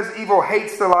who does evil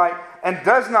hates the light and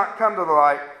does not come to the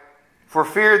light, for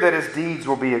fear that his deeds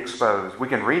will be exposed. We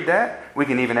can read that. We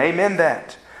can even amen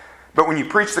that. But when you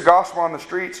preach the gospel on the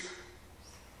streets,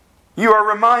 you are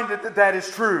reminded that that is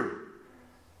true.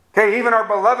 Okay, even our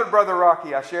beloved brother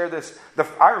Rocky, I share this.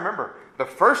 I remember the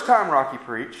first time Rocky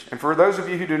preached, and for those of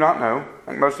you who do not know, I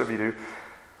think most of you do,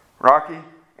 Rocky,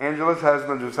 Angela's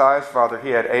husband, Josiah's father, he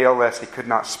had ALS. He could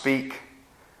not speak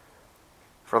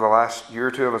for the last year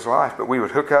or two of his life. But we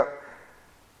would hook up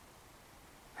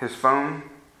his phone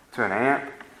to an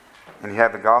amp, and he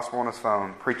had the gospel on his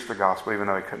phone, preach the gospel even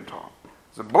though he couldn't talk.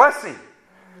 It was a blessing.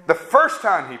 The first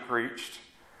time he preached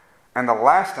and the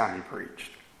last time he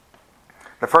preached.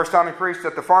 The first time he preached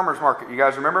at the farmer's market, you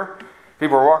guys remember?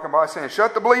 People were walking by saying,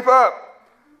 shut the bleep up.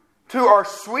 To our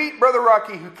sweet brother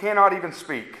Rocky, who cannot even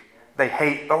speak. They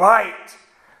hate the light.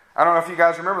 I don't know if you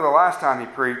guys remember the last time he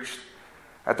preached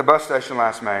at the bus station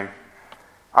last May.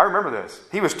 I remember this.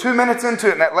 He was 2 minutes into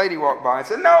it and that lady walked by and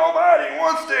said, nobody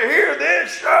wants to hear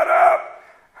this, shut up.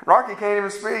 Rocky can't even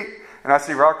speak. And I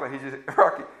see Rocky,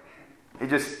 he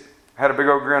just had a big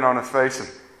old grin on his face and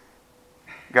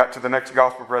got to the next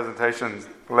gospel presentation,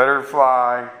 let her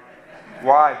fly.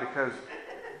 Why? Because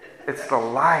it's the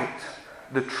light,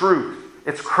 the truth.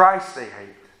 It's Christ they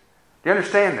hate. Do you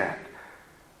understand that?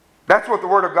 That's what the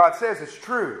Word of God says. It's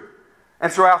true.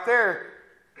 And so out there,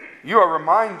 you are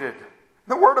reminded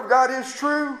the Word of God is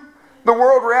true. The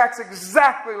world reacts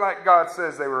exactly like God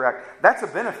says they react. That's a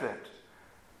benefit.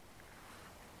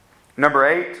 Number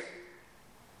 8,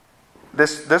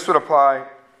 this would apply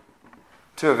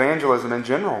to evangelism in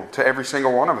general, to every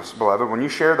single one of us, beloved. When you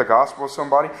share the gospel with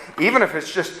somebody, even if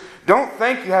it's just, don't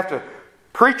think you have to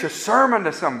preach a sermon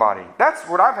to somebody. That's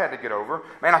what I've had to get over.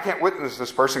 Man, I can't witness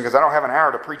this person because I don't have an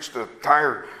hour to preach the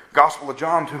entire Gospel of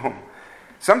John to them.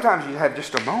 Sometimes you have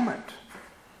just a moment.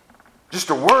 Just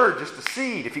a word, just a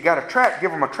seed. If you got a tract,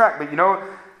 give them a tract. But you know,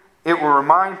 it will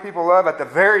remind people of, at the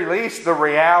very least, the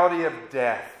reality of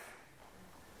death.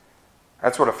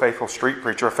 That's what a faithful street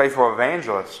preacher, a faithful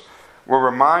evangelist will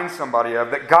remind somebody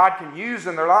of, that God can use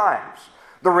in their lives.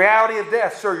 The reality of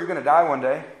death. Sir, you're going to die one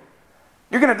day.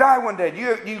 You're going to die one day. Do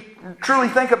you truly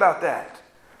think about that?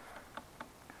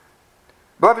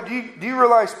 Beloved, do you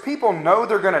realize people know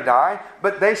they're going to die,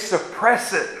 but they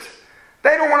suppress it.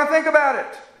 They don't want to think about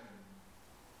it.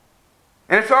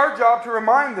 And it's our job to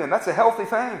remind them. That's a healthy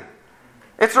thing.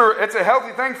 It's a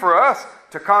healthy thing for us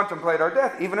to contemplate our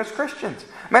death, even as Christians.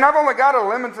 Man, I've only got a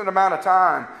limited amount of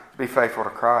time to be faithful to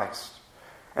Christ.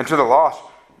 And to the lost,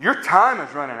 your time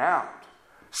is running out.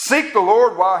 Seek the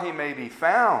Lord while He may be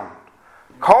found.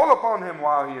 Call upon Him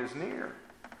while He is near.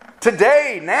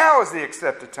 Today, now is the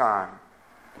accepted time.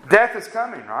 Death is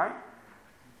coming, right?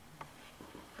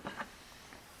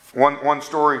 One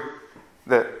story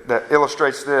that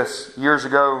illustrates this. Years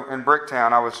ago in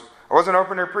Bricktown, I wasn't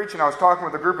open there preaching. I was talking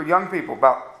with a group of young people,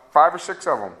 about 5 or 6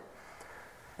 of them.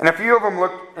 And a few of them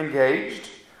looked engaged.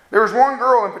 There was one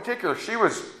girl in particular. She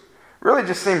was really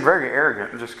just seemed very arrogant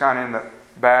and just kind of in the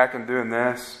back and doing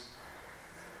this.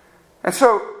 And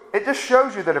so it just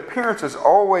shows you that appearances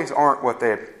always aren't what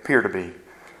they appear to be.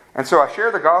 And so I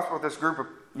share the gospel with this group of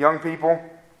young people.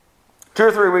 2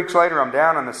 or 3 weeks later, I'm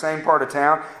down in the same part of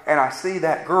town, and I see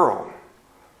that girl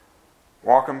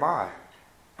walking by.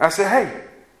 And I say, hey,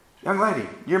 young lady,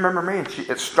 you remember me? And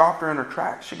it stopped her in her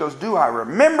tracks. She goes, do I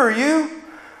remember you?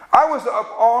 I was up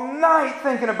all night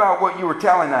thinking about what you were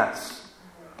telling us.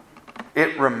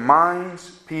 It reminds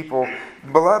people,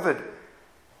 beloved,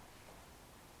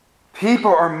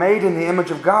 people are made in the image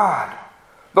of God.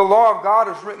 The law of God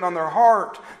is written on their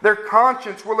heart. Their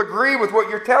conscience will agree with what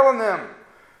you're telling them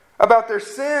about their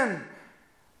sin.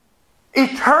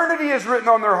 Eternity is written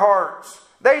on their hearts.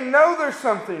 They know there's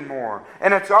something more.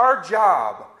 And it's our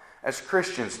job as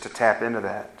Christians to tap into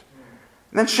that.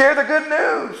 And then share the good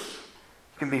news.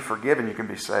 You can be forgiven. You can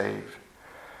be saved.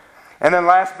 And then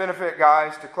last benefit,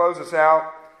 guys, to close us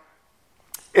out.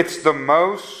 It's the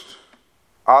most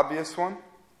obvious one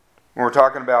when we're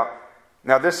talking about...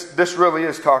 Now, this really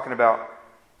is talking about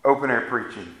open-air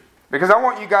preaching. Because I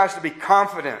want you guys to be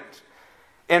confident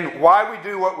in why we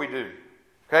do what we do.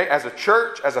 Okay? As a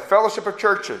church, as a fellowship of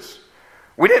churches.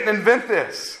 We didn't invent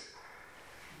this.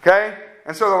 Okay?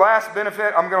 And so the last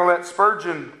benefit, I'm going to let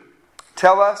Spurgeon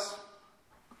tell us,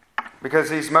 because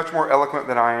he's much more eloquent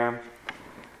than I am.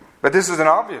 But this is an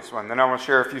obvious one. Then I want to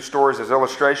share a few stories as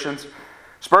illustrations.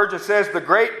 Spurgeon says the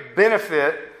great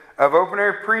benefit of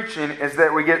open-air preaching is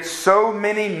that we get so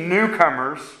many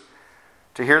newcomers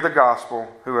to hear the gospel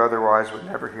who otherwise would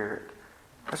never hear it.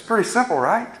 That's pretty simple,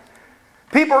 right?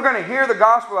 People are going to hear the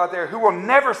gospel out there who will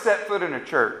never set foot in a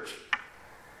church.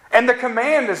 And the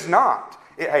command is not,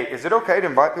 hey, is it okay to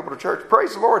invite people to church?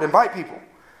 Praise the Lord, invite people.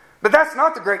 But that's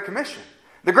not the Great Commission.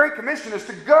 The Great Commission is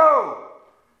to go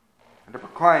and to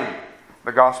proclaim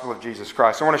the gospel of Jesus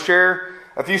Christ. I want to share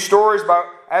a few stories about,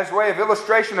 as a way of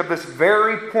illustration of this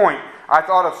very point. I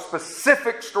thought of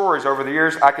specific stories over the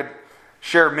years. I could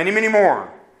share many, many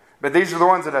more. But these are the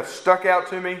ones that have stuck out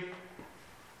to me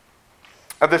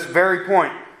of this very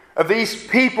point. Of these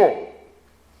people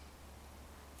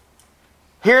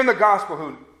hearing the gospel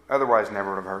who otherwise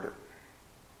never would have heard it.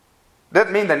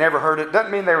 Doesn't mean they never heard it.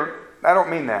 Doesn't mean I don't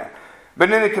mean that.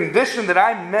 But in the condition that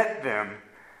I met them,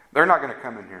 they're not going to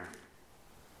come in here.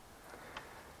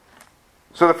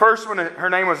 So the first one, her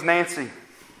name was Nancy.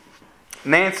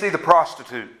 Nancy the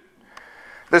prostitute.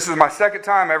 This was my second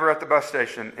time ever at the bus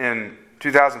station in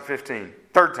 2015.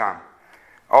 Third time.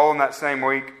 All in that same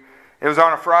week. It was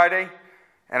on a Friday,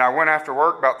 and I went after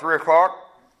work about 3 o'clock.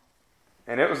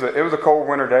 And it was a cold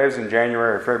winter day. It was in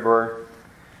January or February.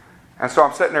 And so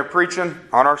I'm sitting there preaching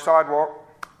on our sidewalk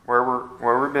where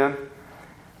we've been.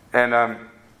 And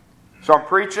so I'm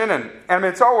preaching, and I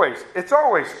mean, it's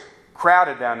always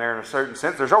crowded down there in a certain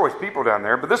sense. There's always people down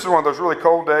there, but this is one of those really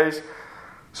cold days.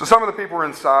 So some of the people were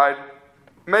inside.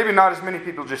 Maybe not as many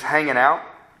people just hanging out,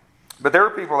 but there were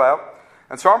people out.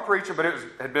 And so I'm preaching, but it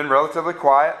had been relatively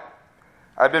quiet.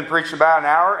 I'd been preaching about an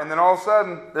hour, and then all of a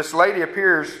sudden, this lady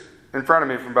appears in front of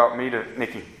me from about me to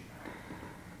Nikki.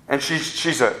 And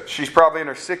she's probably in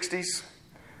her 60s,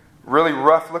 really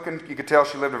rough looking. You could tell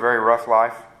she lived a very rough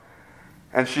life.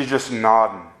 And she's just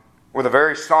nodding, with a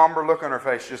very somber look on her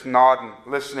face, just nodding,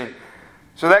 listening.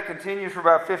 So that continues for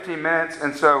about 15 minutes,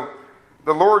 and so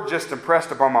the Lord just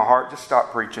impressed upon my heart, just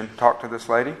stop preaching, talk to this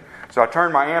lady. So I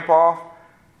turned my amp off,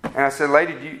 and I said,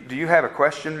 "Lady, do you have a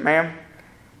question, ma'am?"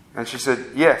 And she said,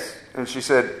 "Yes." And she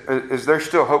said, "Is there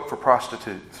still hope for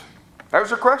prostitutes?" That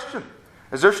was her question.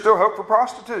 Is there still hope for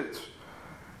prostitutes?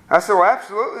 I said, "Well,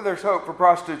 absolutely there's hope for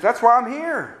prostitutes. That's why I'm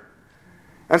here."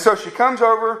 And so she comes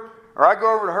over, or I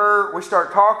go over to her, we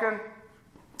start talking.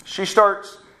 She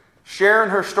starts sharing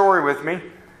her story with me.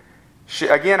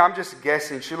 Again, I'm just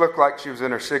guessing. She looked like she was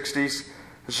in her 60s.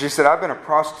 And she said, "I've been a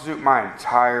prostitute my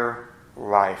entire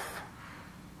life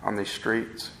on these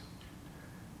streets."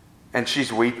 And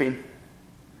she's weeping.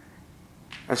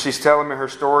 And she's telling me her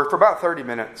story for about 30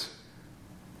 minutes.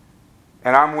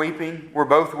 And I'm weeping. We're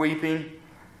both weeping.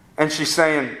 And she's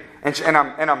saying,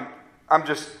 I'm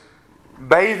just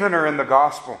bathing her in the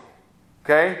gospel.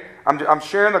 Okay? I'm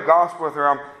sharing the gospel with her.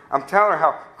 I'm telling her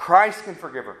how Christ can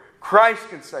forgive her. Christ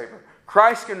can save her.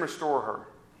 Christ can restore her.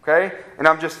 Okay? And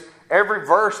I'm just, every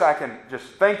verse I can just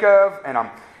think of, and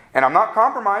I'm not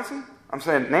compromising. I'm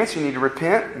saying, "Nancy, you need to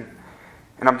repent."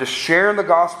 And I'm just sharing the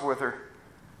gospel with her.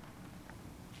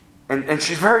 And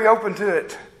she's very open to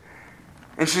it.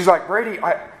 And she's like, "Brady,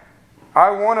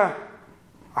 I want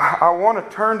to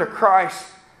turn to Christ."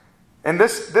 And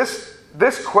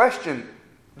this question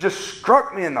just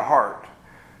struck me in the heart.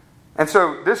 And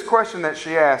so this question that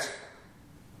she asked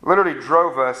literally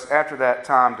drove us after that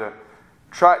time to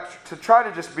try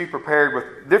to just be prepared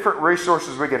with different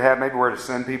resources we could have, maybe where to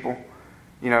send people,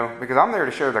 because I'm there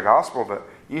to share the gospel, but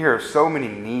you hear so many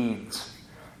needs.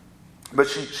 But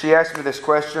she asked me this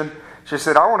question. She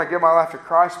said, "I want to give my life to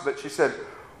Christ," but she said,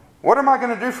 "What am I going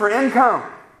to do for income?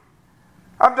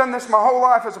 I've done this my whole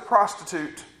life as a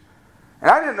prostitute." And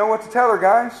I didn't know what to tell her,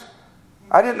 guys.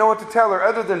 I didn't know what to tell her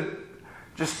other than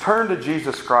just turn to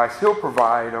Jesus Christ. He'll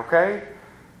provide, okay?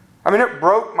 I mean, it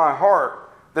broke my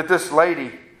heart that this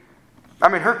lady,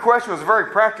 her question was a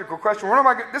very practical question.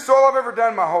 This is all I've ever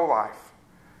done my whole life.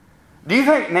 Do you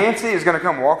think Nancy is going to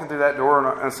come walking through that door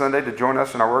on a Sunday to join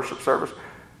us in our worship service?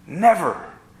 Never.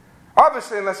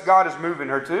 Obviously, unless God is moving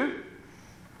her to.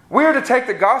 We are to take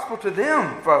the gospel to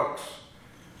them, folks.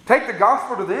 Take the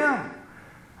gospel to them.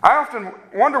 I often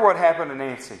wonder what happened to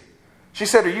Nancy. She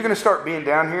said, "Are you going to start being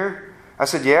down here?" I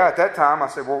said, "Yeah." At that time, I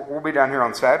said, "Well, we'll be down here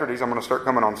on Saturdays. I'm going to start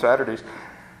coming on Saturdays."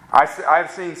 I've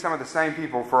seen some of the same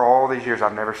people for all these years.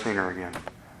 I've never seen her again.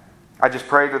 I just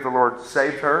pray that the Lord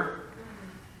saved her.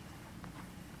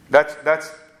 That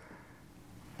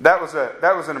was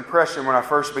an impression when I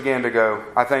first began to go.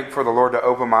 I think for the Lord to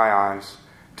open my eyes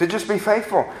to just be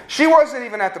faithful. She wasn't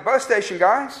even at the bus station,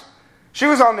 guys. She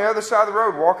was on the other side of the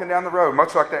road, walking down the road,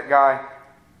 much like that guy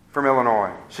from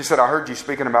Illinois. She said, "I heard you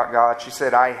speaking about God." She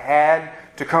said, "I had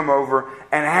to come over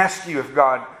and ask you if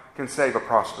God can save a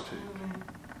prostitute."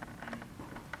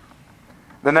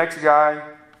 The next guy,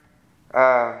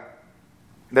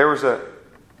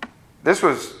 this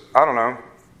was, I don't know,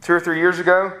 2 or 3 years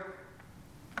ago.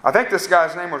 I think this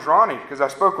guy's name was Ronnie, because I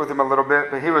spoke with him a little bit,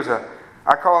 but he was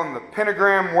I call him the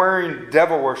pentagram wearing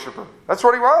devil worshiper. That's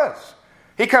what he was.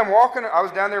 He come walking, I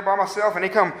was down there by myself, and he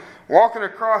come walking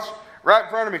across right in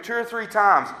front of me 2 or 3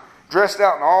 times, dressed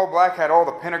out in all black, had all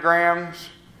the pentagrams,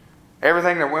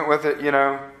 everything that went with it,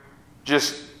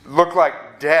 just looked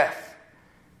like death.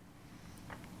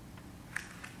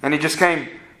 And he just came,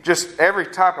 just every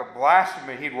type of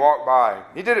blasphemy he'd walk by.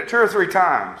 He did it 2 or 3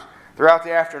 times throughout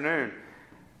the afternoon.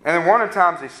 And then one of the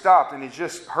times he stopped and he's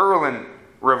just hurling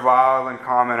reviling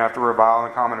comment after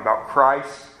reviling comment about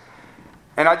Christ.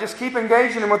 And I just keep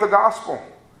engaging him with the gospel.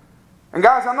 And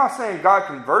guys, I'm not saying God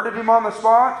converted him on the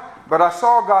spot, but I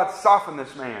saw God soften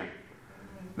this man.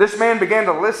 This man began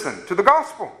to listen to the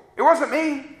gospel. It wasn't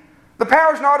me. The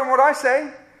power's not in what I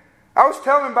say. I was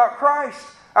telling him about Christ.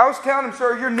 I was telling him,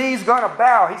 "Sir, your knee's going to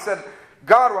bow." He said,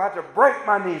 "God will have to break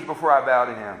my knees before I bow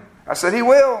to Him." I said, "He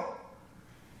will.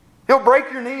 He'll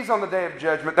break your knees on the day of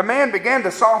judgment." The man began to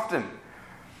soften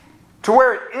to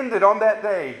where it ended on that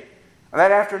day. And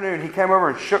that afternoon, he came over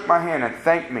and shook my hand and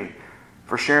thanked me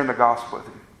for sharing the gospel with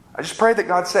him. I just pray that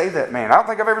God save that man. I don't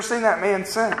think I've ever seen that man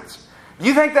since.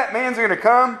 You think that man's going to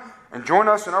come and join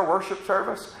us in our worship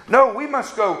service? No, we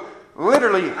must go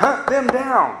literally hunt them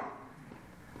down.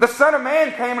 The Son of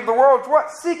Man came into the world, what?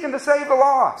 Seeking to save the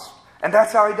lost. And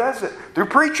that's how He does it. Through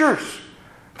preachers.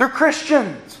 Through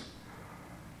Christians.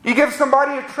 You give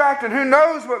somebody a tract and who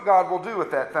knows what God will do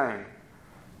with that thing.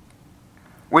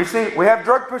 We have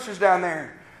drug pushers down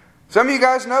there. Some of you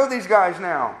guys know these guys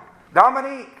now.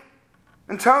 Dominique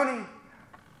and Tony.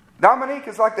 Dominique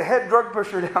is like the head drug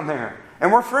pusher down there.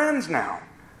 And we're friends now.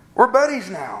 We're buddies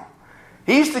now.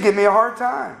 He used to give me a hard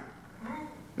time.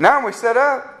 Now we set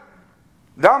up.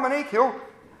 Dominique, he'll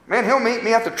meet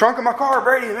me at the trunk of my car.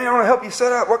 "Brady, man, I want to help you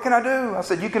set up. What can I do?" I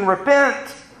said, "You can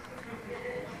repent."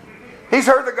 He's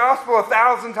heard the gospel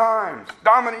 1,000 times.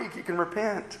 Dominique, you can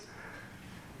repent.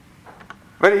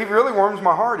 But he really warms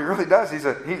my heart. He really does.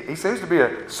 He seems to be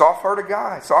a soft-hearted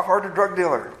guy, soft-hearted drug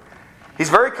dealer. He's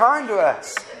very kind to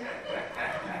us.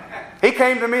 He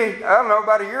came to me, I don't know,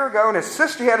 about a year ago, and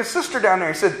he had a sister down there.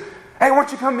 He said, "Hey, why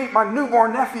don't you come meet my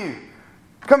newborn nephew?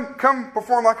 Come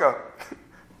perform like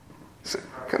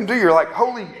come do your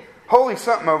holy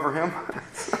something over him."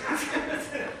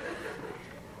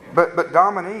 But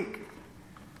Dominique,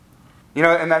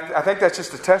 and I think that's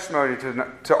just a testimony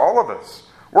to all of us.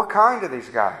 We're kind to these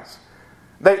guys.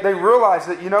 They realize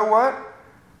that, you know what?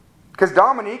 Because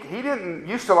Dominique, he didn't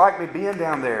used to like me being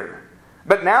down there.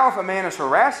 But now if a man is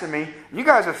harassing me, you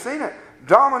guys have seen it,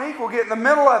 Dominique will get in the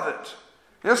middle of it.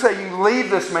 He'll say, "You leave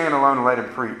this man alone and let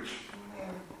him preach."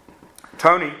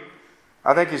 Tony,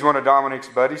 I think he's one of Dominique's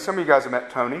buddies. Some of you guys have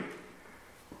met Tony.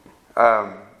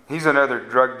 He's another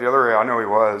drug dealer. I know he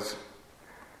was.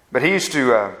 But he used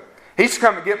to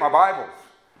come and get my Bibles.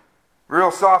 Real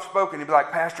soft-spoken. He'd be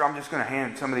like, "Pastor, I'm just going to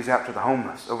hand some of these out to the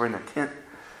homeless over in the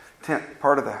tent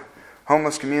part of the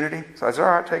homeless community." So I said,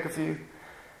 "All right, take a few."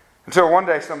 Until one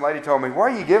day some lady told me, "Why are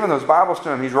you giving those Bibles to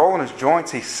him? He's rolling his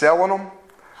joints. He's selling them."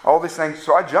 All these things.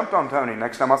 So I jumped on Tony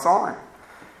next time I saw him.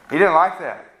 He didn't like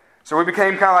that. So we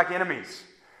became kind of like enemies.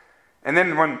 And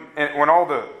then when all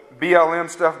the BLM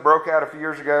stuff broke out a few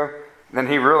years ago, then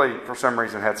he really, for some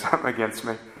reason, had something against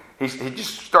me. He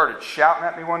just started shouting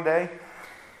at me one day.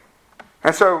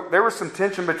 And so there was some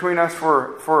tension between us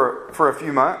for a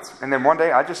few months. And then one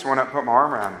day I just went up and put my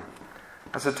arm around him.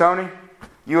 I said, "Tony,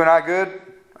 you and I good?"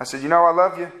 I said, "I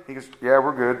love you." He goes, "Yeah,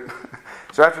 we're good."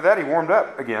 So after that he warmed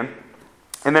up again.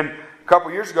 And then a couple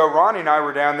years ago, Ronnie and I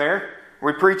were down there.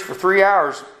 We preached for 3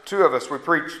 hours. 2 of us. We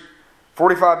preached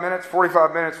 45 minutes,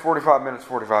 45 minutes, 45 minutes,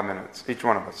 45 minutes. Each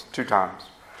one of us. 2 times.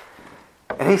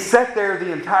 And he sat there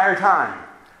the entire time.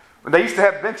 They used to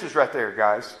have benches right there,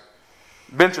 guys.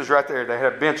 Benches right there. They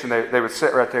had a bench and they would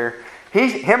sit right there.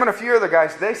 Him and a few other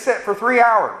guys, they sat for 3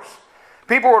 hours.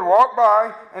 People would walk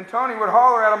by and Tony would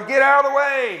holler at them, "Get out of the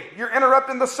way! You're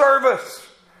interrupting the service."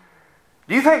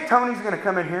 Do you think Tony's going to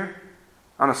come in here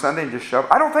on a Sunday and just show up?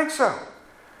 I don't think so.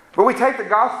 But we take the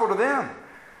gospel to them.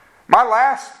 My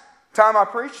last time I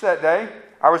preached that day,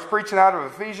 I was preaching out of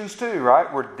Ephesians 2,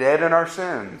 right? We're dead in our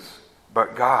sins,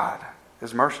 but God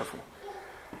is merciful.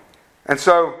 And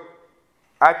so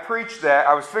I preached that.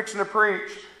 I was fixing to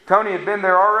preach. Tony had been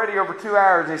there already over 2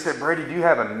 hours. He said, "Brady, do you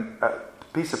have a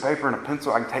piece of paper and a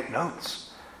pencil? I can take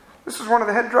notes." This is one of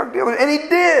the head drug dealers. And he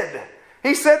did.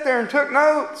 He sat there and took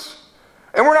notes.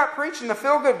 And we're not preaching the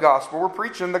feel-good gospel. We're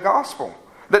preaching the gospel.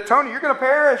 That, Tony, you're going to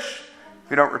perish if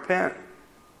you don't repent.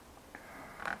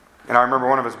 And I remember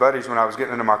one of his buddies, when I was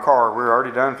getting into my car, we were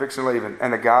already done fixing to leave.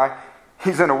 And the guy,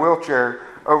 he's in a wheelchair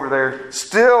over there,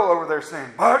 still over there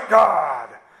saying, "But God,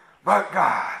 but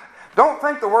God." Don't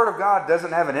think the Word of God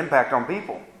doesn't have an impact on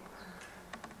people.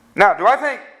 Now, do I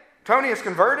think Tony is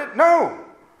converted? No,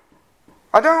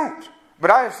 I don't.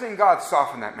 But I have seen God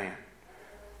soften that man.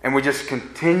 And we just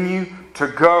continue to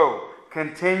go.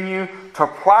 Continue to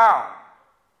plow.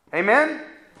 Amen?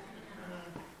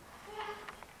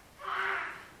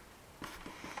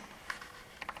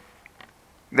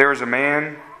 There is a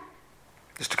man,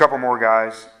 just a couple more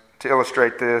guys to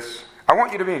illustrate this. I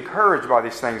want you to be encouraged by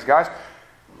these things, guys.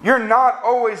 You're not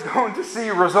always going to see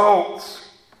results.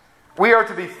 We are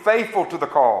to be faithful to the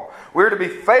call. We are to be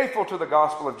faithful to the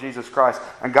gospel of Jesus Christ.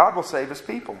 And God will save His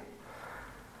people.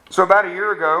 So about a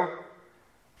year ago,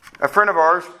 a friend of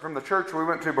ours from the church we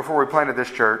went to before we planted this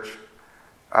church,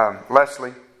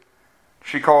 Leslie,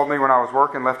 she called me when I was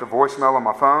working, left a voicemail on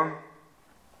my phone.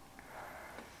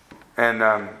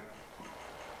 And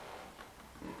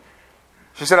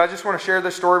she said, "I just want to share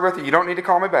this story with you. You don't need to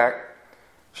call me back."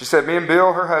 She said, "Me and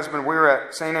Bill, her husband, we were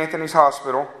at St. Anthony's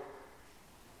Hospital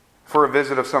for a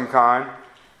visit of some kind."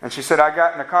 And she said, "I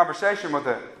got in a conversation with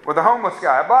a homeless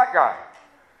guy, a black guy.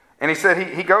 And he said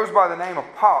he goes by the name of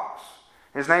Pops.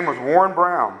 His name was Warren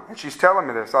Brown." And she's telling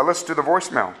me this. I listened to the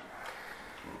voicemail.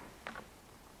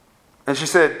 And she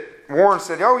said, Warren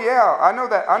said, "Oh yeah, I know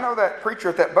that preacher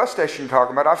at that bus station you're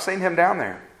talking about. I've seen him down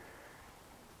there."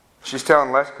 She's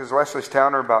telling Leslie, because Leslie's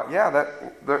telling her about,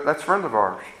 that's friends of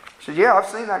ours. She said, "Yeah, I've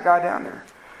seen that guy down there."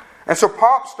 And so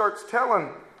Pop starts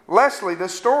telling Leslie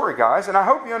this story, guys. And I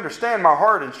hope you understand my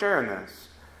heart in sharing this.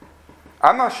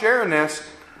 I'm not sharing this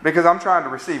because I'm trying to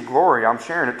receive glory. I'm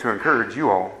sharing it to encourage you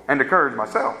all and to encourage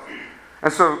myself.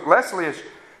 And so Leslie is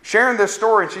sharing this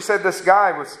story, and she said this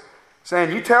guy was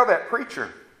saying, "You tell that preacher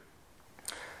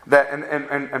that,"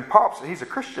 and Pops, he's a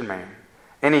Christian man.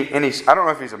 And he's, I don't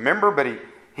know if he's a member, but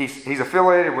he's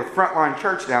affiliated with Frontline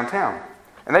Church downtown.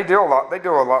 And they do a lot with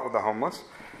the homeless.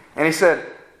 And he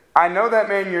said, "I know that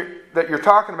man that you're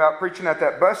talking about preaching at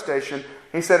that bus station."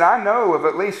 He said, "I know of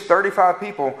at least 35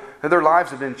 people that their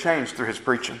lives have been changed through his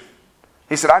preaching."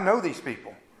 He said, "I know these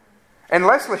people." And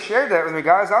Leslie shared that with me,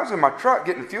 guys. I was in my truck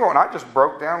getting fuel, and I just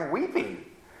broke down weeping.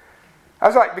 I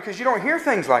was like, because you don't hear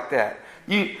things like that.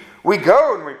 We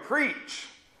go and we preach.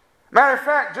 Matter of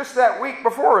fact, just that week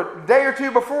before, a day or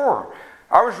two before,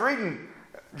 I was reading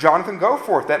Jonathan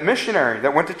Goforth, that missionary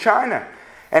that went to China,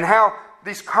 and how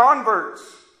these converts,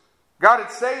 God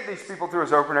had saved these people through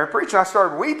his open air preaching. I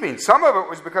started weeping. Some of it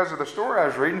was because of the story I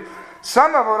was reading.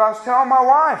 Some of it I was telling my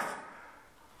wife.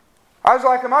 I was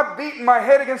like, am I beating my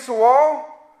head against the wall?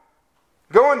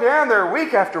 Going down there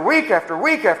week after week after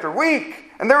week after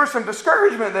week. And there was some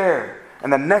discouragement there.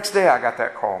 And the next day I got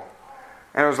that call.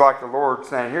 And it was like the Lord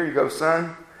saying, "Here you go,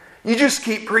 son. You just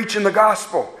keep preaching the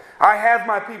gospel. I have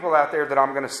my people out there that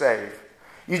I'm going to save.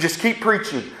 You just keep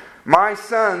preaching. My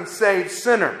son saves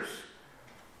sinners."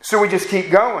 So we just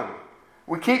keep going.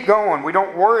 We keep going. We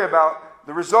don't worry about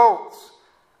the results.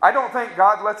 I don't think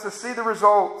God lets us see the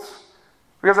results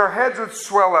because our heads would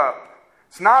swell up.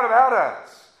 It's not about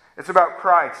us. It's about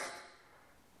Christ.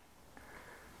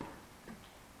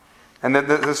 And then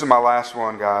this is my last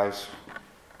one, guys.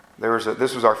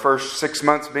 This was our first 6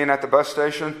 months being at the bus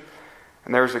station.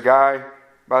 And there was a guy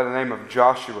by the name of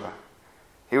Joshua.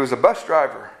 He was a bus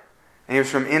driver. And he was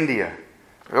from India.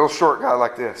 A little short guy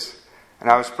like this.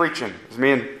 And I was preaching. It was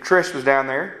me and Trish was down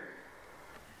there.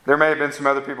 There may have been some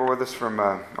other people with us from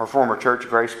our former church,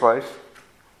 Grace Place.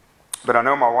 But I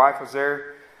know my wife was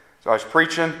there. So I was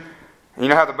preaching. And you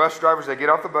know how the bus drivers, they get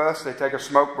off the bus, they take a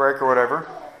smoke break or whatever.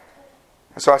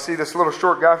 And so I see this little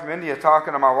short guy from India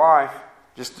talking to my wife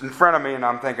just in front of me. And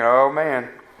I'm thinking, oh man,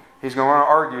 he's going to want to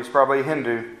argue. He's probably a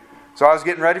Hindu. So I was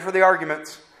getting ready for the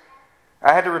arguments.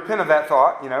 I had to repent of that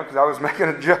thought, because I was making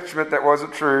a judgment that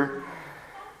wasn't true.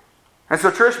 And so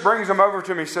Trish brings him over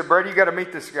to me. He said, Brady, you got to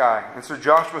meet this guy. And so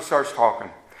Joshua starts talking.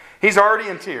 He's already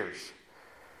in tears.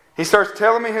 He starts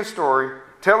telling me his story,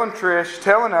 telling Trish,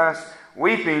 telling us,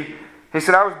 weeping. He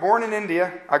said, I was born in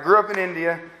India. I grew up in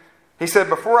India. He said,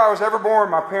 before I was ever born,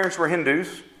 my parents were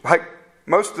Hindus, like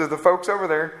most of the folks over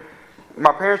there.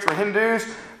 My parents were Hindus,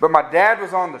 but my dad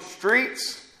was on the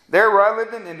streets there where I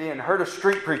lived in India and heard a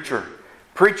street preacher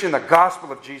preaching the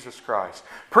gospel of Jesus Christ.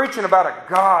 Preaching about a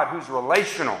God who's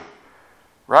relational,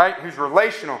 right? Who's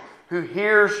relational, who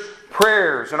hears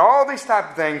prayers and all these type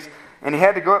of things. And he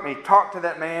had to go up and he talked to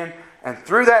that man. And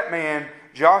through that man,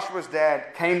 Joshua's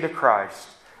dad came to Christ.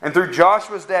 And through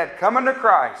Joshua's dad coming to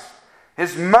Christ,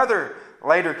 his mother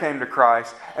later came to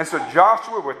Christ. And so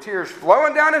Joshua, with tears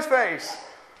flowing down his face,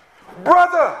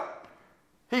 brother,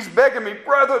 he's begging me,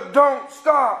 brother, don't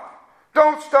stop.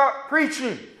 Don't stop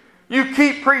preaching. You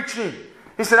keep preaching.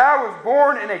 He said, I was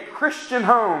born in a Christian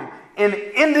home in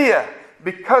India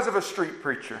because of a street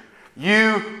preacher.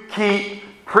 You keep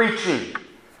preaching.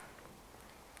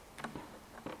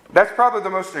 That's probably the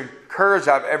most encouraged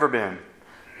I've ever been,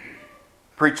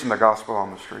 preaching the gospel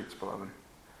on the streets, beloved.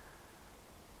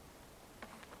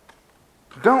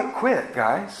 Don't quit,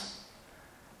 guys.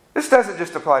 This doesn't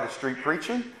just apply to street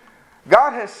preaching.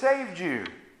 God has saved you.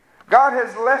 God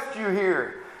has left you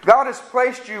here. God has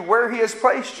placed you where He has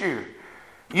placed you.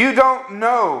 You don't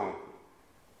know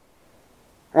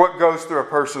what goes through a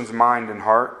person's mind and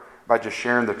heart by just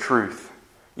sharing the truth.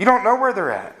 You don't know where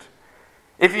they're at.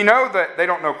 If you know that they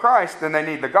don't know Christ, then they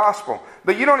need the gospel.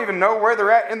 But you don't even know where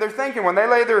they're at in their thinking when they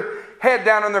lay their head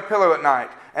down on their pillow at night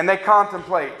and they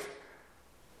contemplate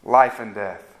life and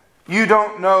death. You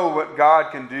don't know what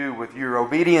God can do with your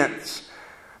obedience.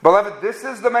 Beloved, this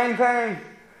is the main thing.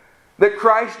 That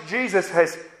Christ Jesus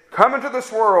has come into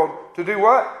this world to do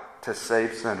what? To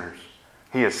save sinners.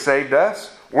 He has saved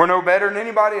us. We're no better than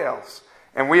anybody else.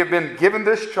 And we have been given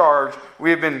this charge. We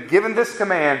have been given this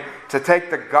command to take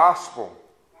the gospel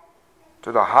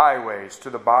to the highways,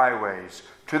 to the byways,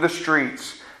 to the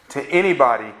streets, to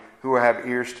anybody who will have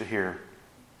ears to hear.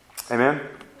 Amen?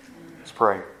 Let's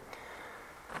pray.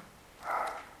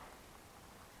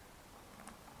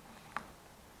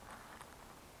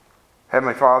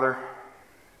 Heavenly Father,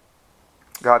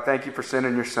 God, thank you for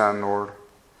sending your Son, Lord.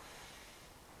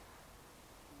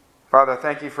 Father, I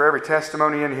thank you for every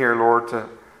testimony in here, Lord, to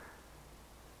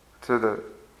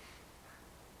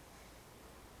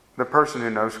the person who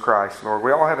knows Christ, Lord.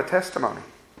 We all have a testimony.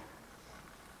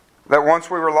 That once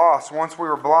we were lost, once we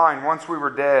were blind, once we were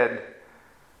dead,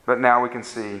 but now we can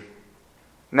see.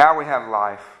 Now we have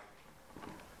life.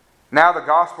 Now the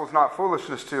gospel is not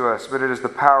foolishness to us, but it is the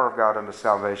power of God unto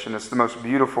salvation. It's the most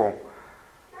beautiful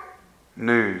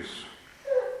news.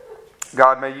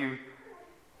 God, may you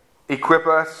equip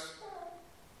us.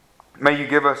 May you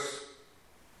give us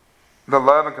the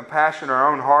love and compassion in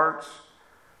our own hearts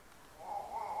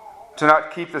to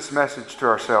not keep this message to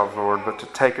ourselves, Lord, but to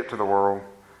take it to the world.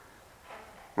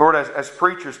 Lord, as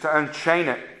preachers, to unchain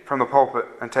it from the pulpit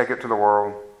and take it to the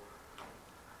world.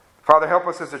 Father, help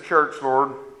us as a church,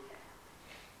 Lord.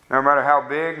 No matter how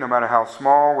big, no matter how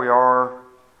small we are,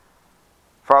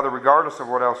 Father, regardless of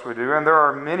what else we do, and there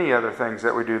are many other things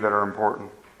that we do that are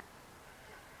important,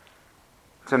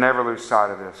 to never lose sight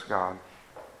of this, God.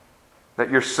 That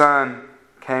your Son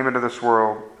came into this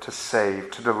world to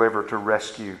save, to deliver, to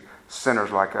rescue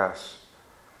sinners like us.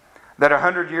 That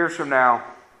 100 years from now,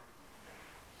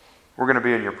 we're going to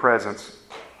be in your presence,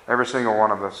 every single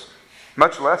one of us.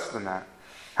 Much less than that.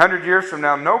 100 years from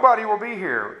now, nobody will be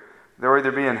here. They'll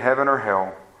either be in heaven or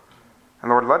hell. And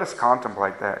Lord, let us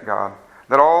contemplate that, God.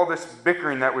 That all this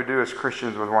bickering that we do as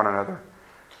Christians with one another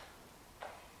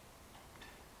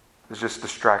is just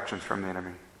distractions from the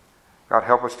enemy. God,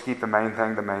 help us to keep the main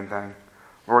thing the main thing.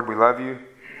 Lord, we love you.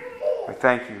 We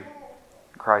thank you.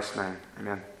 In Christ's name,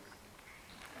 amen.